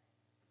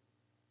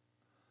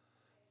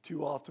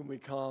 Too often we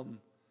come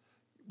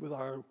with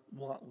our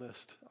want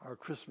list, our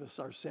Christmas,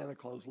 our Santa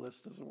Claus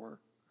list, as it were,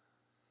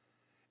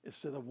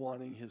 instead of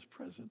wanting his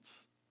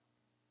presence.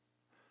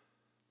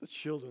 The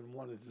children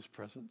wanted his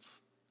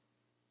presence.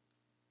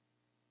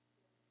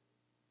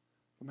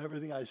 From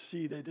everything I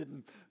see, they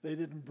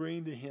didn't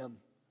bring to him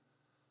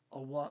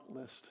a want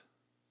list.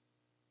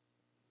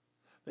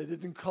 They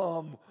didn't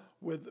come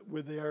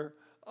with their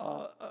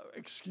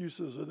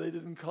excuses, or they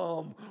didn't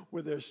come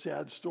with their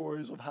sad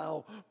stories of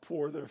how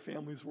poor their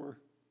families were.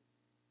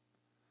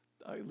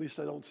 At least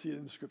I don't see it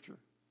in Scripture.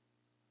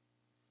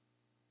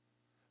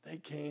 They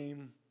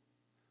came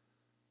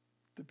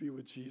to be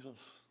with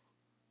Jesus.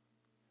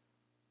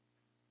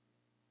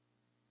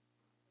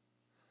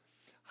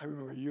 I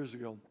remember years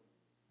ago,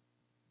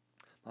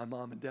 my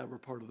mom and dad were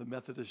part of the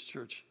Methodist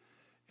Church,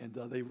 and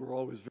they were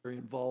always very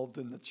involved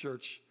in the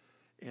church.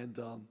 And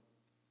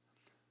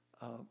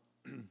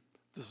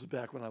this is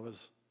back when I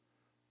was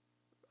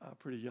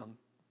pretty young.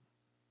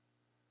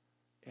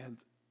 And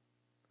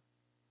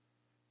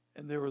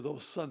there were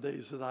those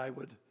Sundays that I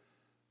would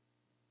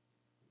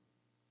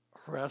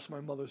harass my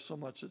mother so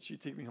much that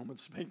she'd take me home and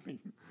spank me.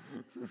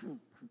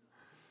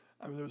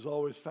 I mean, there was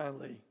always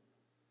finally,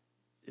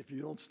 if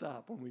you don't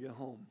stop when we get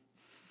home.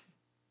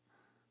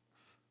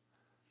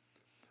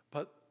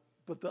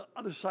 But the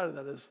other side of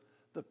that is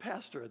the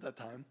pastor at that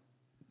time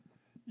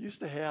used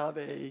to have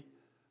a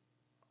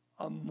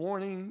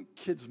morning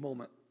kids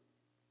moment.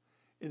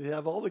 And he'd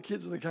have all the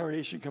kids in the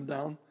congregation come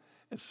down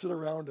and sit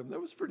around him.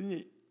 That was pretty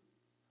neat.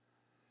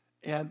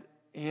 And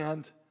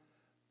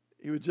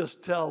he would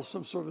just tell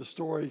some sort of a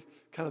story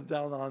kind of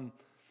down on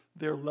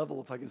their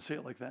level, if I can say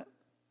it like that. It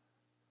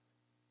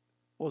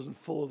wasn't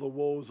full of the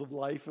woes of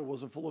life. It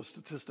wasn't full of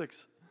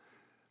statistics.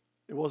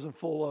 It wasn't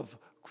full of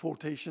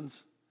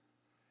quotations.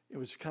 It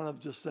was kind of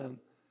just an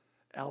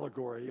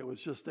allegory. It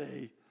was just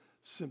a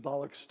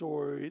symbolic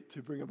story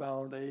to bring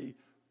about a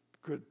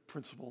good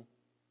principle.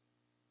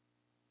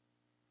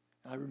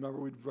 And I remember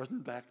we'd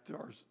run back to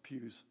our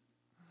pews.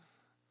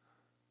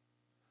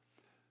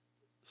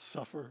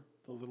 Suffer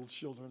the little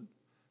children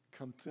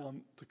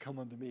to come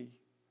unto me,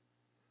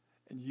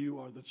 and you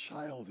are the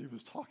child he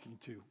was talking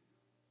to.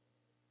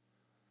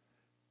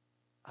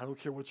 I don't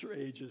care what your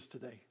age is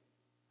today.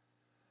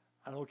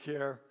 I don't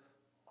care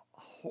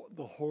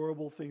the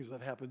horrible things that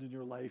have happened in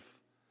your life.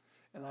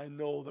 And I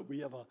know that we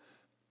have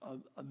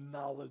a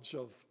knowledge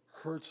of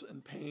hurts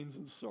and pains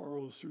and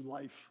sorrows through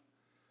life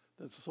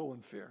that's so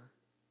unfair.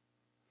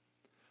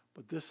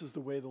 But this is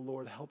the way the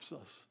Lord helps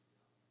us.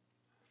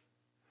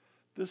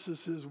 This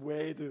is his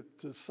way to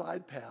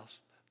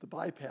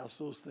bypass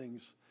those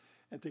things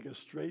and take us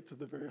straight to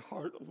the very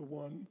heart of the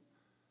one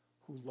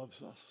who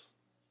loves us.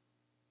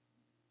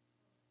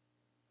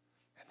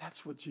 And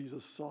that's what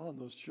Jesus saw in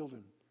those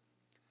children.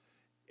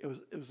 It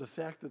was the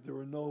fact that there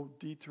were no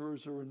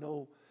detours, there were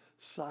no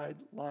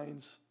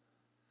sidelines,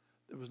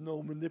 there was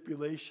no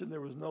manipulation,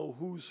 there was no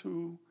who's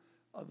who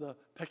of the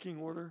pecking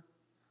order.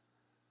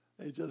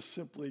 They just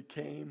simply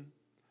came,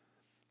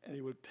 and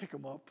he would pick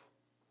them up,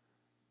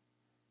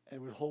 and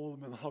he would hold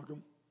them and hug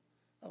them.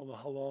 I don't know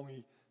how long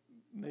he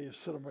may have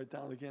set them right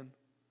down again.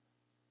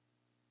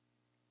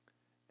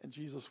 And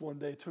Jesus one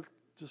day took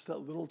just that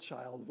little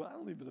child, I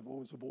don't even know if it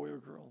was a boy or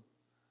girl,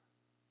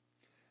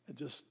 and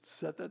just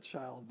set that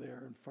child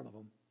there in front of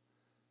him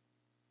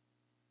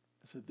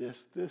I said,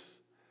 this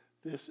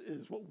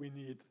is what we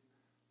need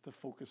to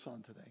focus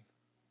on today.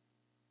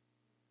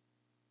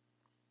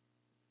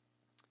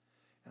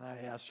 And I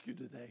ask you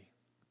today,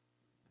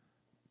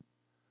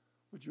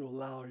 would you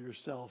allow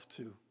yourself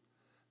to,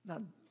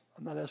 I'm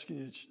not asking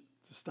you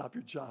to stop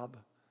your job,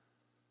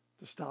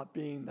 to stop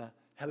being the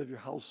head of your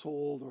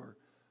household or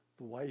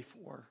the wife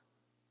or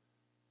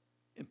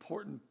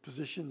important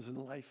positions in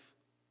life.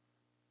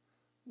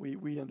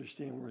 We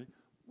understand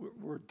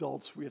we're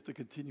adults. We have to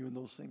continue in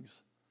those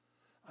things.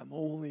 I'm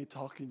only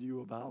talking to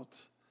you about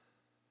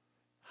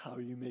how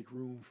you make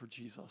room for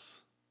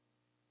Jesus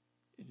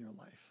in your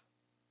life.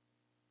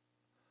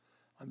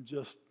 I'm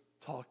just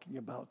talking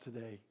about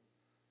today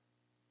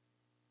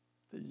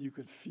that you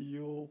could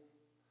feel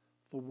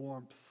the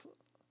warmth,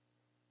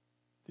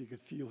 that you could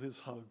feel his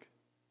hug,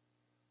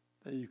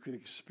 that you could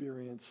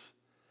experience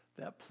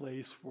that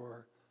place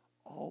where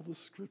all the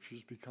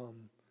scriptures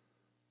become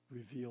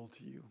revealed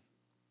to you.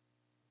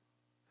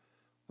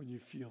 When you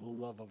feel the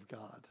love of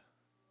God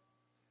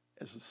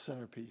as the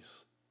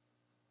centerpiece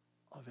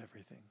of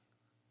everything.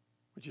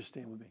 Would you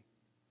stand with me?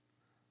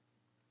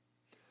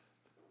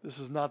 This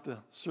is not the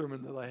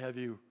sermon that I have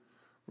you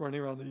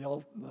running around the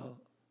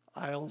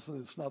aisles, and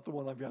it's not the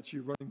one I've got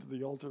you running to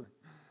the altar.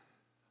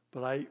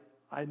 But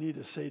I need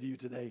to say to you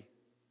today,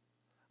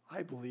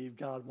 I believe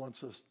God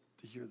wants us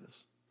to hear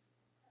this.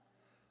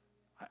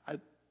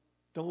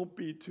 Don't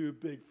be too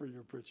big for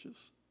your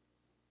britches.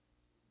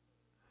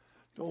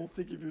 Don't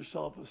think of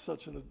yourself as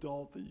such an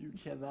adult that you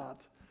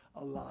cannot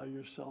allow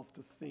yourself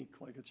to think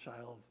like a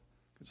child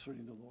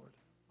concerning the Lord.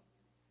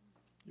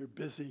 You're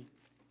busy.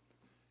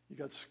 You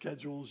got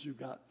schedules. You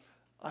got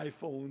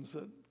iPhones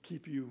that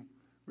keep you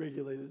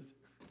regulated.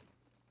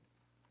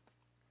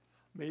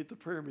 Made it to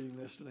prayer meeting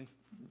yesterday.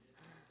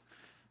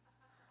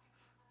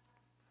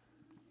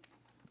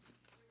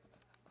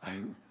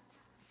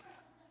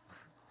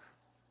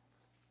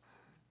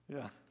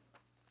 Yeah.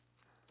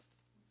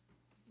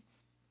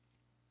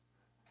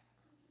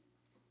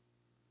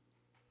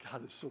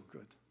 God is so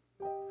good.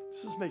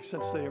 Does this make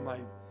sense today, or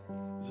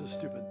is this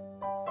stupid?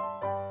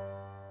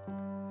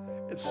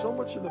 It's so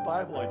much in the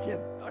Bible, I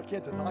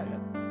can't deny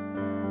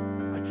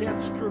it. I can't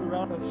skirt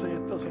around and say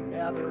it doesn't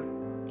matter.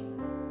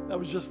 That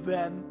was just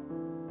then.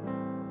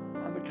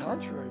 On the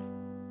contrary.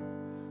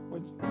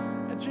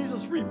 And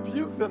Jesus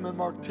rebuked them in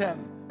Mark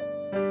 10.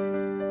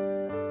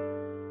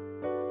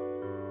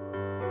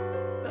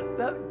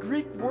 That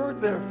Greek word,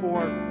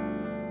 therefore,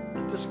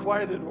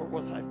 disquieted, or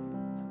what I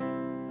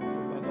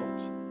took my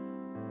notes.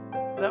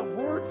 That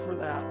word for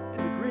that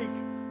in the Greek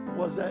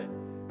was that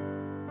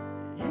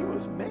he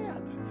was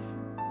mad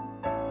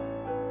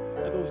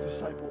at those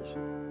disciples.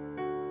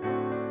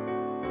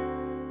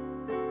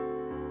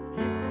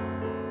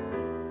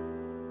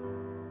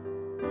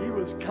 He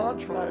was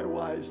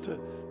contrariwise to,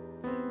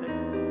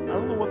 I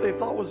don't know what they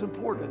thought was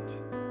important.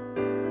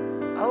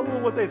 I don't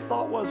know what they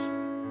thought was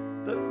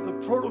the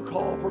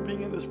protocol for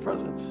being in his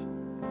presence,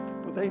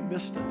 but they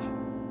missed it.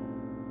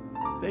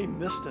 They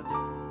missed it.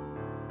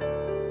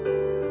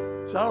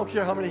 So I don't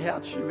care how many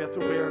hats you have to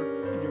wear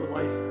in your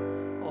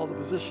life, all the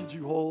positions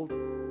you hold,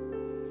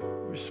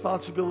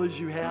 responsibilities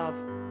you have,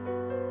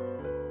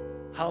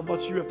 how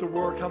much you have to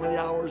work, how many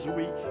hours a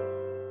week,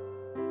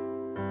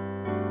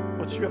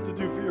 what you have to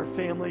do for your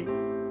family.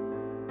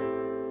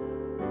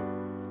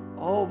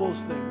 All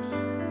those things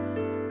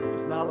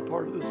is not a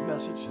part of this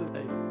message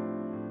today.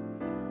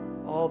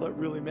 All that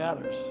really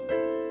matters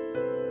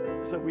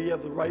is that we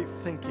have the right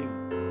thinking,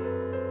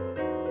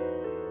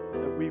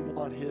 that we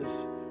want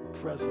his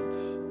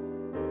presence,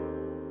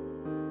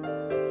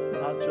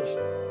 not just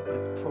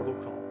at the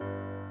protocol,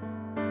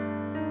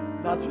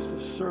 not just a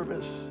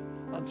service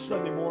on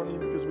Sunday morning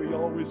because we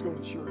always go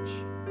to church.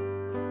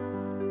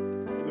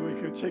 But that we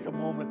could take a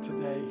moment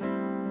today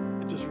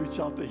and just reach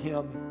out to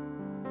him.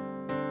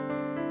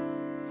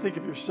 Think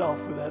of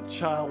yourself with that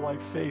childlike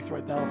faith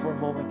right now for a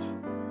moment.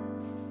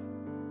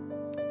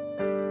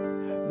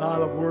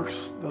 Not of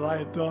works that I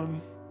had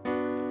done.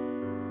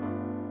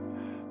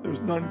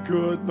 There's none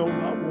good, no,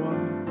 not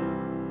one.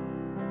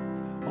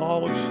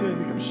 All have sinned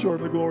and come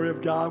short of the glory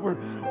of God.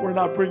 We're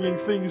not bringing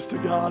things to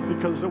God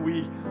because that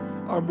we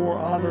are more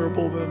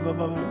honorable than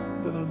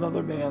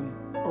another man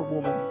or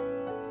woman.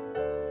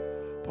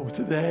 But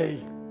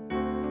today,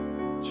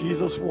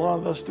 Jesus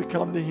wanted us to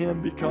come to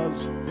him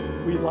because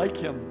we like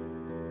him,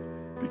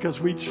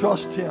 because we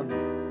trust him,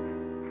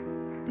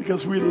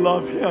 because we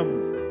love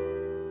him,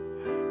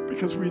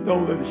 because we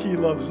know that he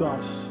loves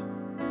us,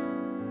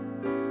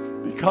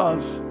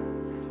 because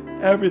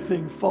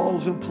everything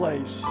falls in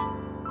place.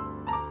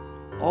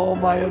 All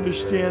my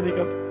understanding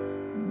of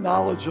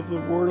knowledge of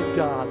the Word of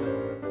God,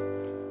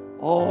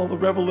 all the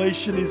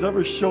revelation he's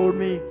ever showed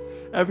me,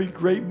 every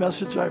great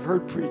message I've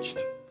heard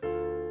preached,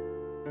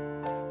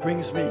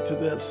 brings me to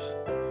this.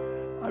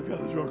 I've got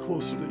to draw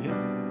closer to him.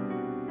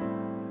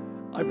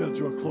 I've got to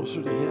draw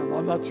closer to him.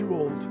 I'm not too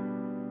old.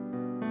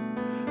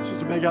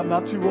 Sister Meg, I'm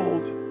not too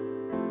old.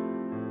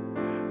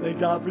 Thank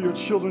God for your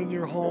children in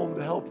your home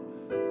to help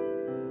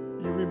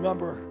you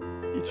remember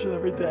each and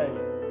every day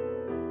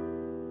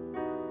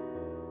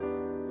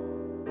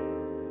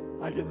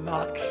I get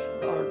Knox,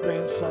 our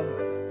grandson,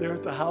 there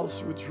at the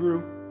house with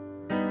Drew.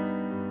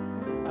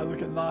 I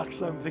look at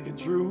Knox, I'm thinking,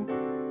 Drew,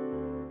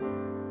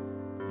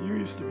 you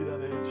used to be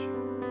that age.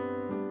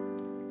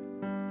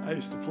 I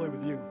used to play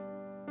with you.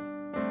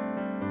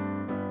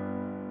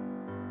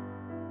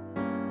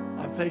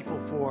 I'm thankful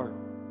for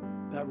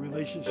that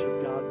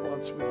relationship God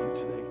wants with you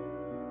today.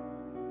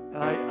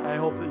 And I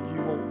hope that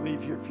you won't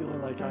leave here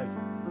feeling like I've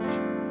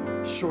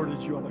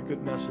shorted you on a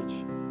good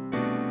message.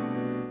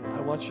 I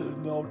want you to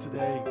know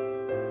today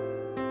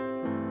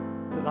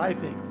that I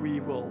think we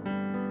will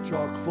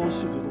draw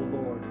closer to the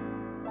Lord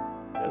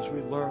as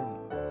we learn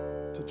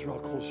to draw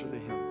closer to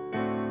Him.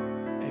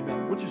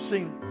 Amen. Would you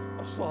sing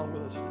a song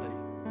with us today?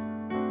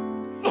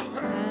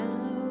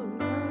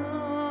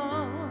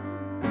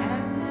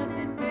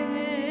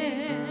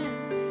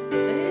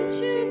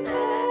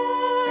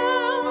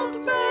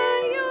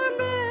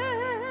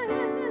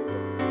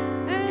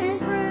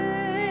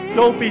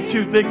 Don't be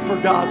too big for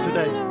God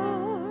today.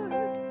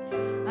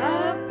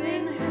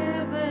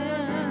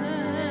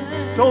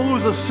 Don't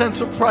lose a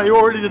sense of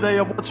priority today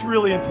of what's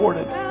really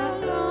important.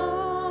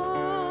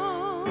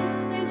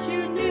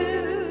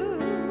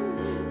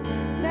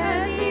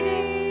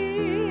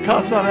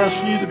 God's not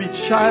asking you to be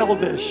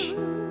childish.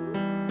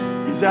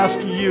 He's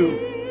asking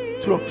you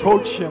to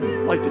approach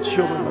Him like the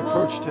children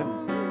approached Him.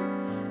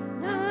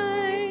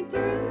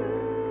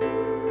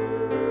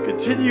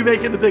 Continue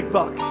making the big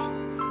bucks.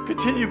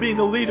 Continue being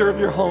the leader of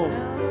your home.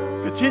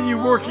 Continue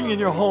working in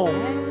your home.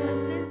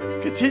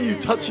 Continue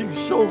touching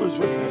shoulders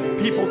with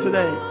people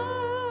today.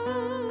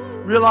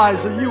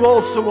 Realize that you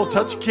also will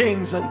touch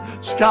kings and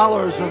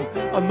scholars and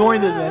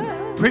anointed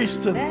and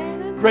priests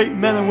and great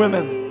men and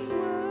women.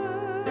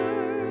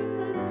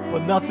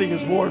 But nothing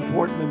is more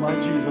important than my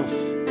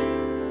Jesus.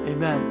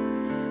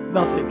 Amen.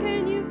 Nothing.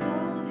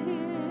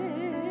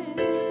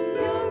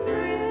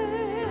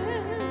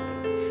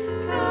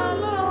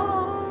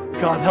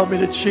 God, help me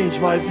to change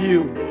my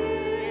view.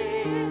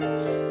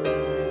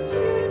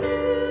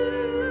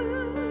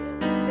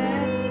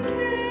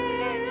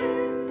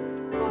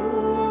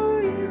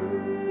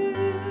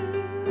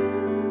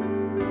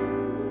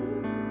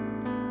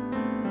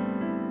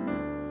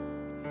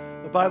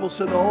 The Bible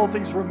said all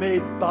things were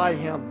made by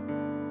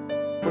Him,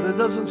 but it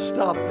doesn't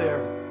stop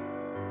there.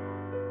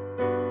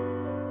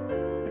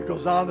 It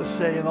goes on to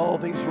say, and all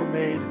things were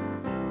made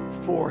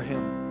for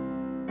Him.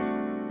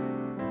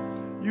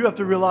 You have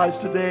to realize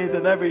today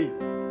that every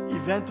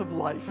event of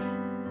life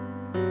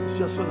is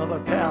just another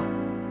path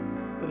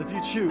that if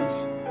you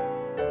choose,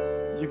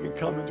 you can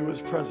come into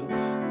His presence.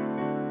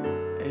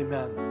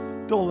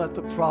 Amen. Don't let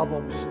the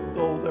problems,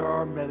 though there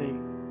are many,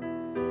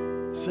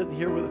 I'm sitting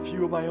here with a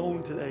few of my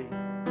own today,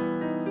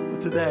 but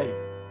today,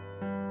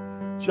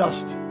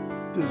 just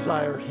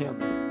desire Him.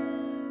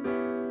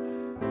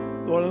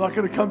 Lord, I'm not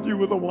going to come to you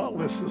with a want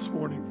list this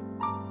morning.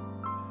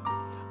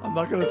 I'm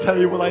not going to tell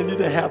you what I need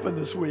to happen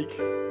this week.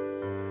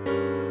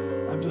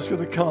 I'm just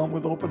going to come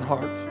with open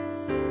heart,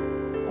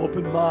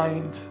 open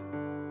mind,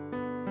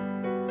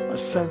 a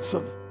sense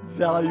of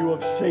value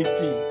of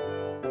safety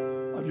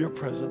of your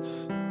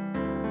presence.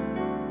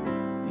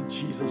 In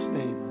Jesus'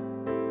 name,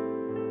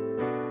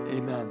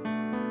 amen.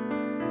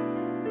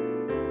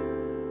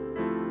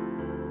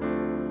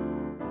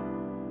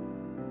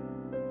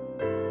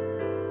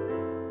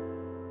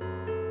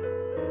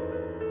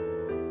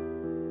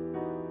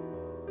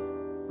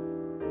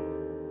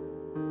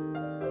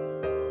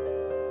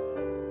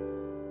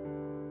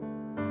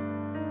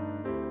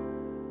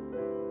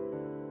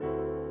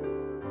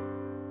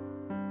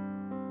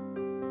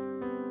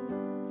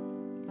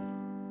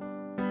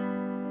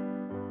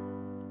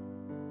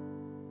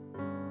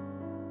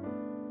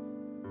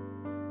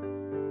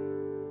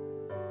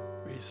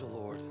 Praise the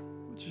Lord.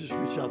 Would you just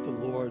reach out to the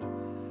Lord?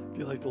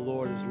 Feel like the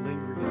Lord is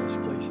lingering in this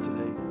place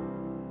today.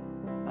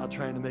 Not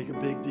trying to make a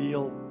big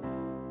deal,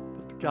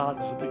 but God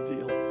is a big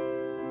deal.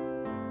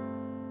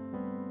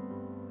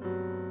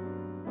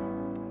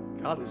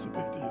 God is a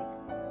big deal.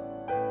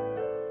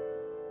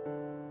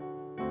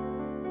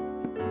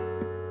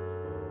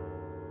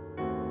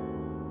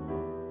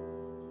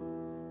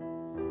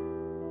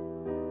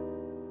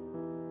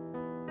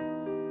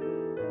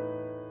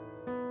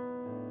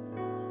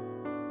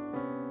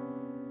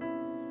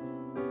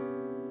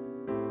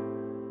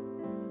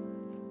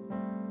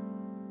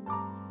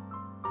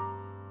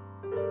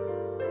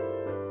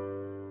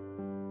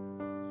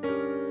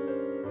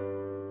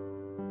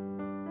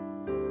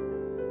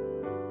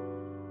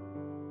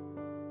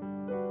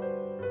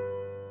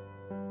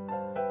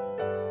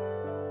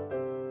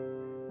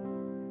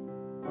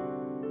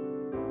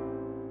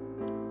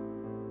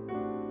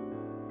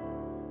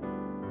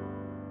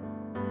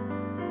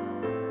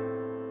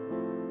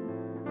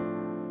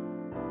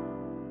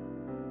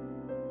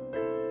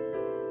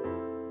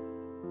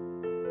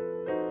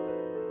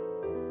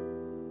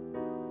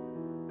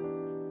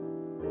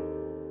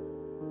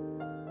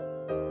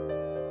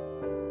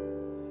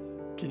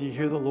 Can you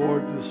hear the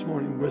Lord this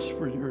morning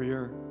whisper in your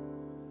ear?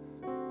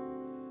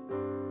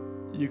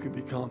 You can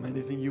become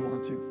anything you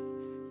want to.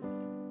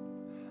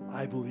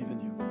 I believe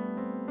in you.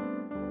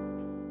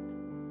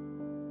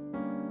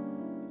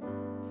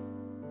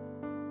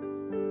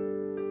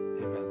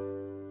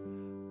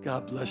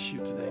 God bless you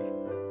today.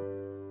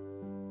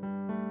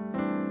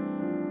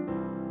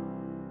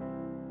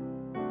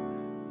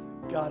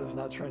 God is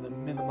not trying to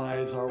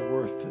minimize our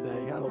worth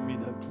today. I don't mean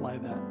to imply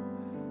that.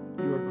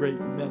 You are great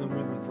men and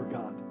women for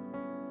God.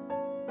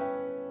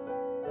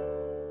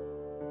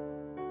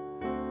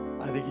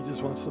 I think he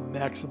just wants to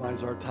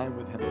maximize our time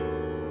with him.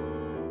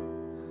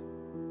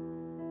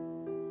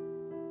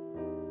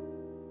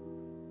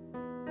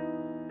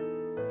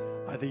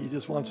 I think he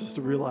just wants us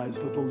to realize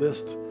that the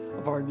list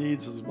of our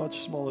needs is much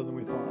smaller than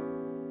we thought.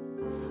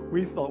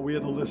 We thought we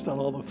had to list out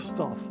all the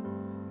stuff.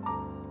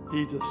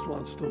 He just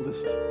wants to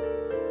list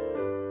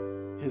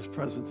his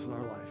presence in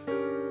our life.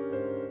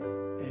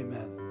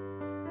 Amen.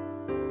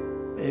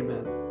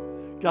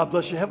 Amen. God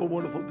bless you. Have a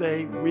wonderful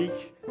day,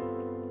 week.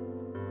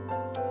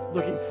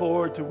 Looking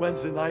forward to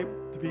Wednesday night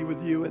to be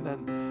with you. And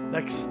then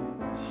next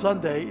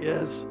Sunday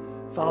is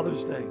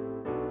Father's Day.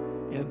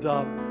 And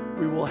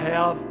we will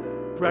have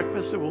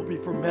breakfast. It will be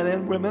for men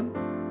and women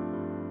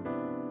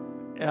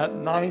at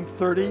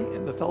 9:30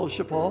 in the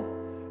fellowship hall.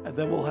 And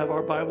then we'll have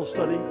our Bible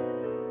study.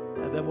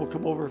 And then we'll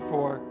come over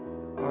for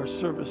our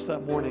service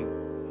that morning.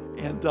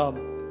 And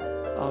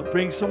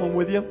bring someone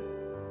with you.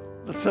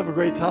 Let's have a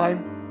great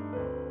time.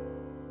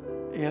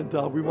 And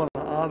we want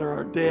to honor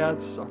our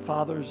dads, our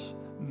fathers,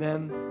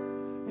 men.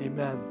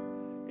 Amen.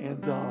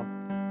 And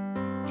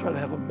try to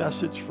have a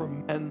message for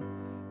men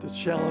to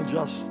challenge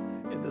us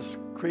in this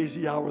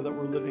crazy hour that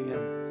we're living in.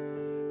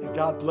 And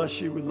God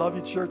bless you. We love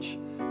you, church.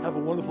 Have a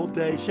wonderful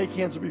day. Shake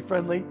hands and be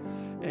friendly.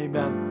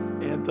 Amen.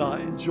 And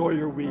enjoy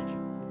your week.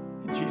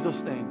 In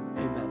Jesus' name,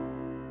 amen.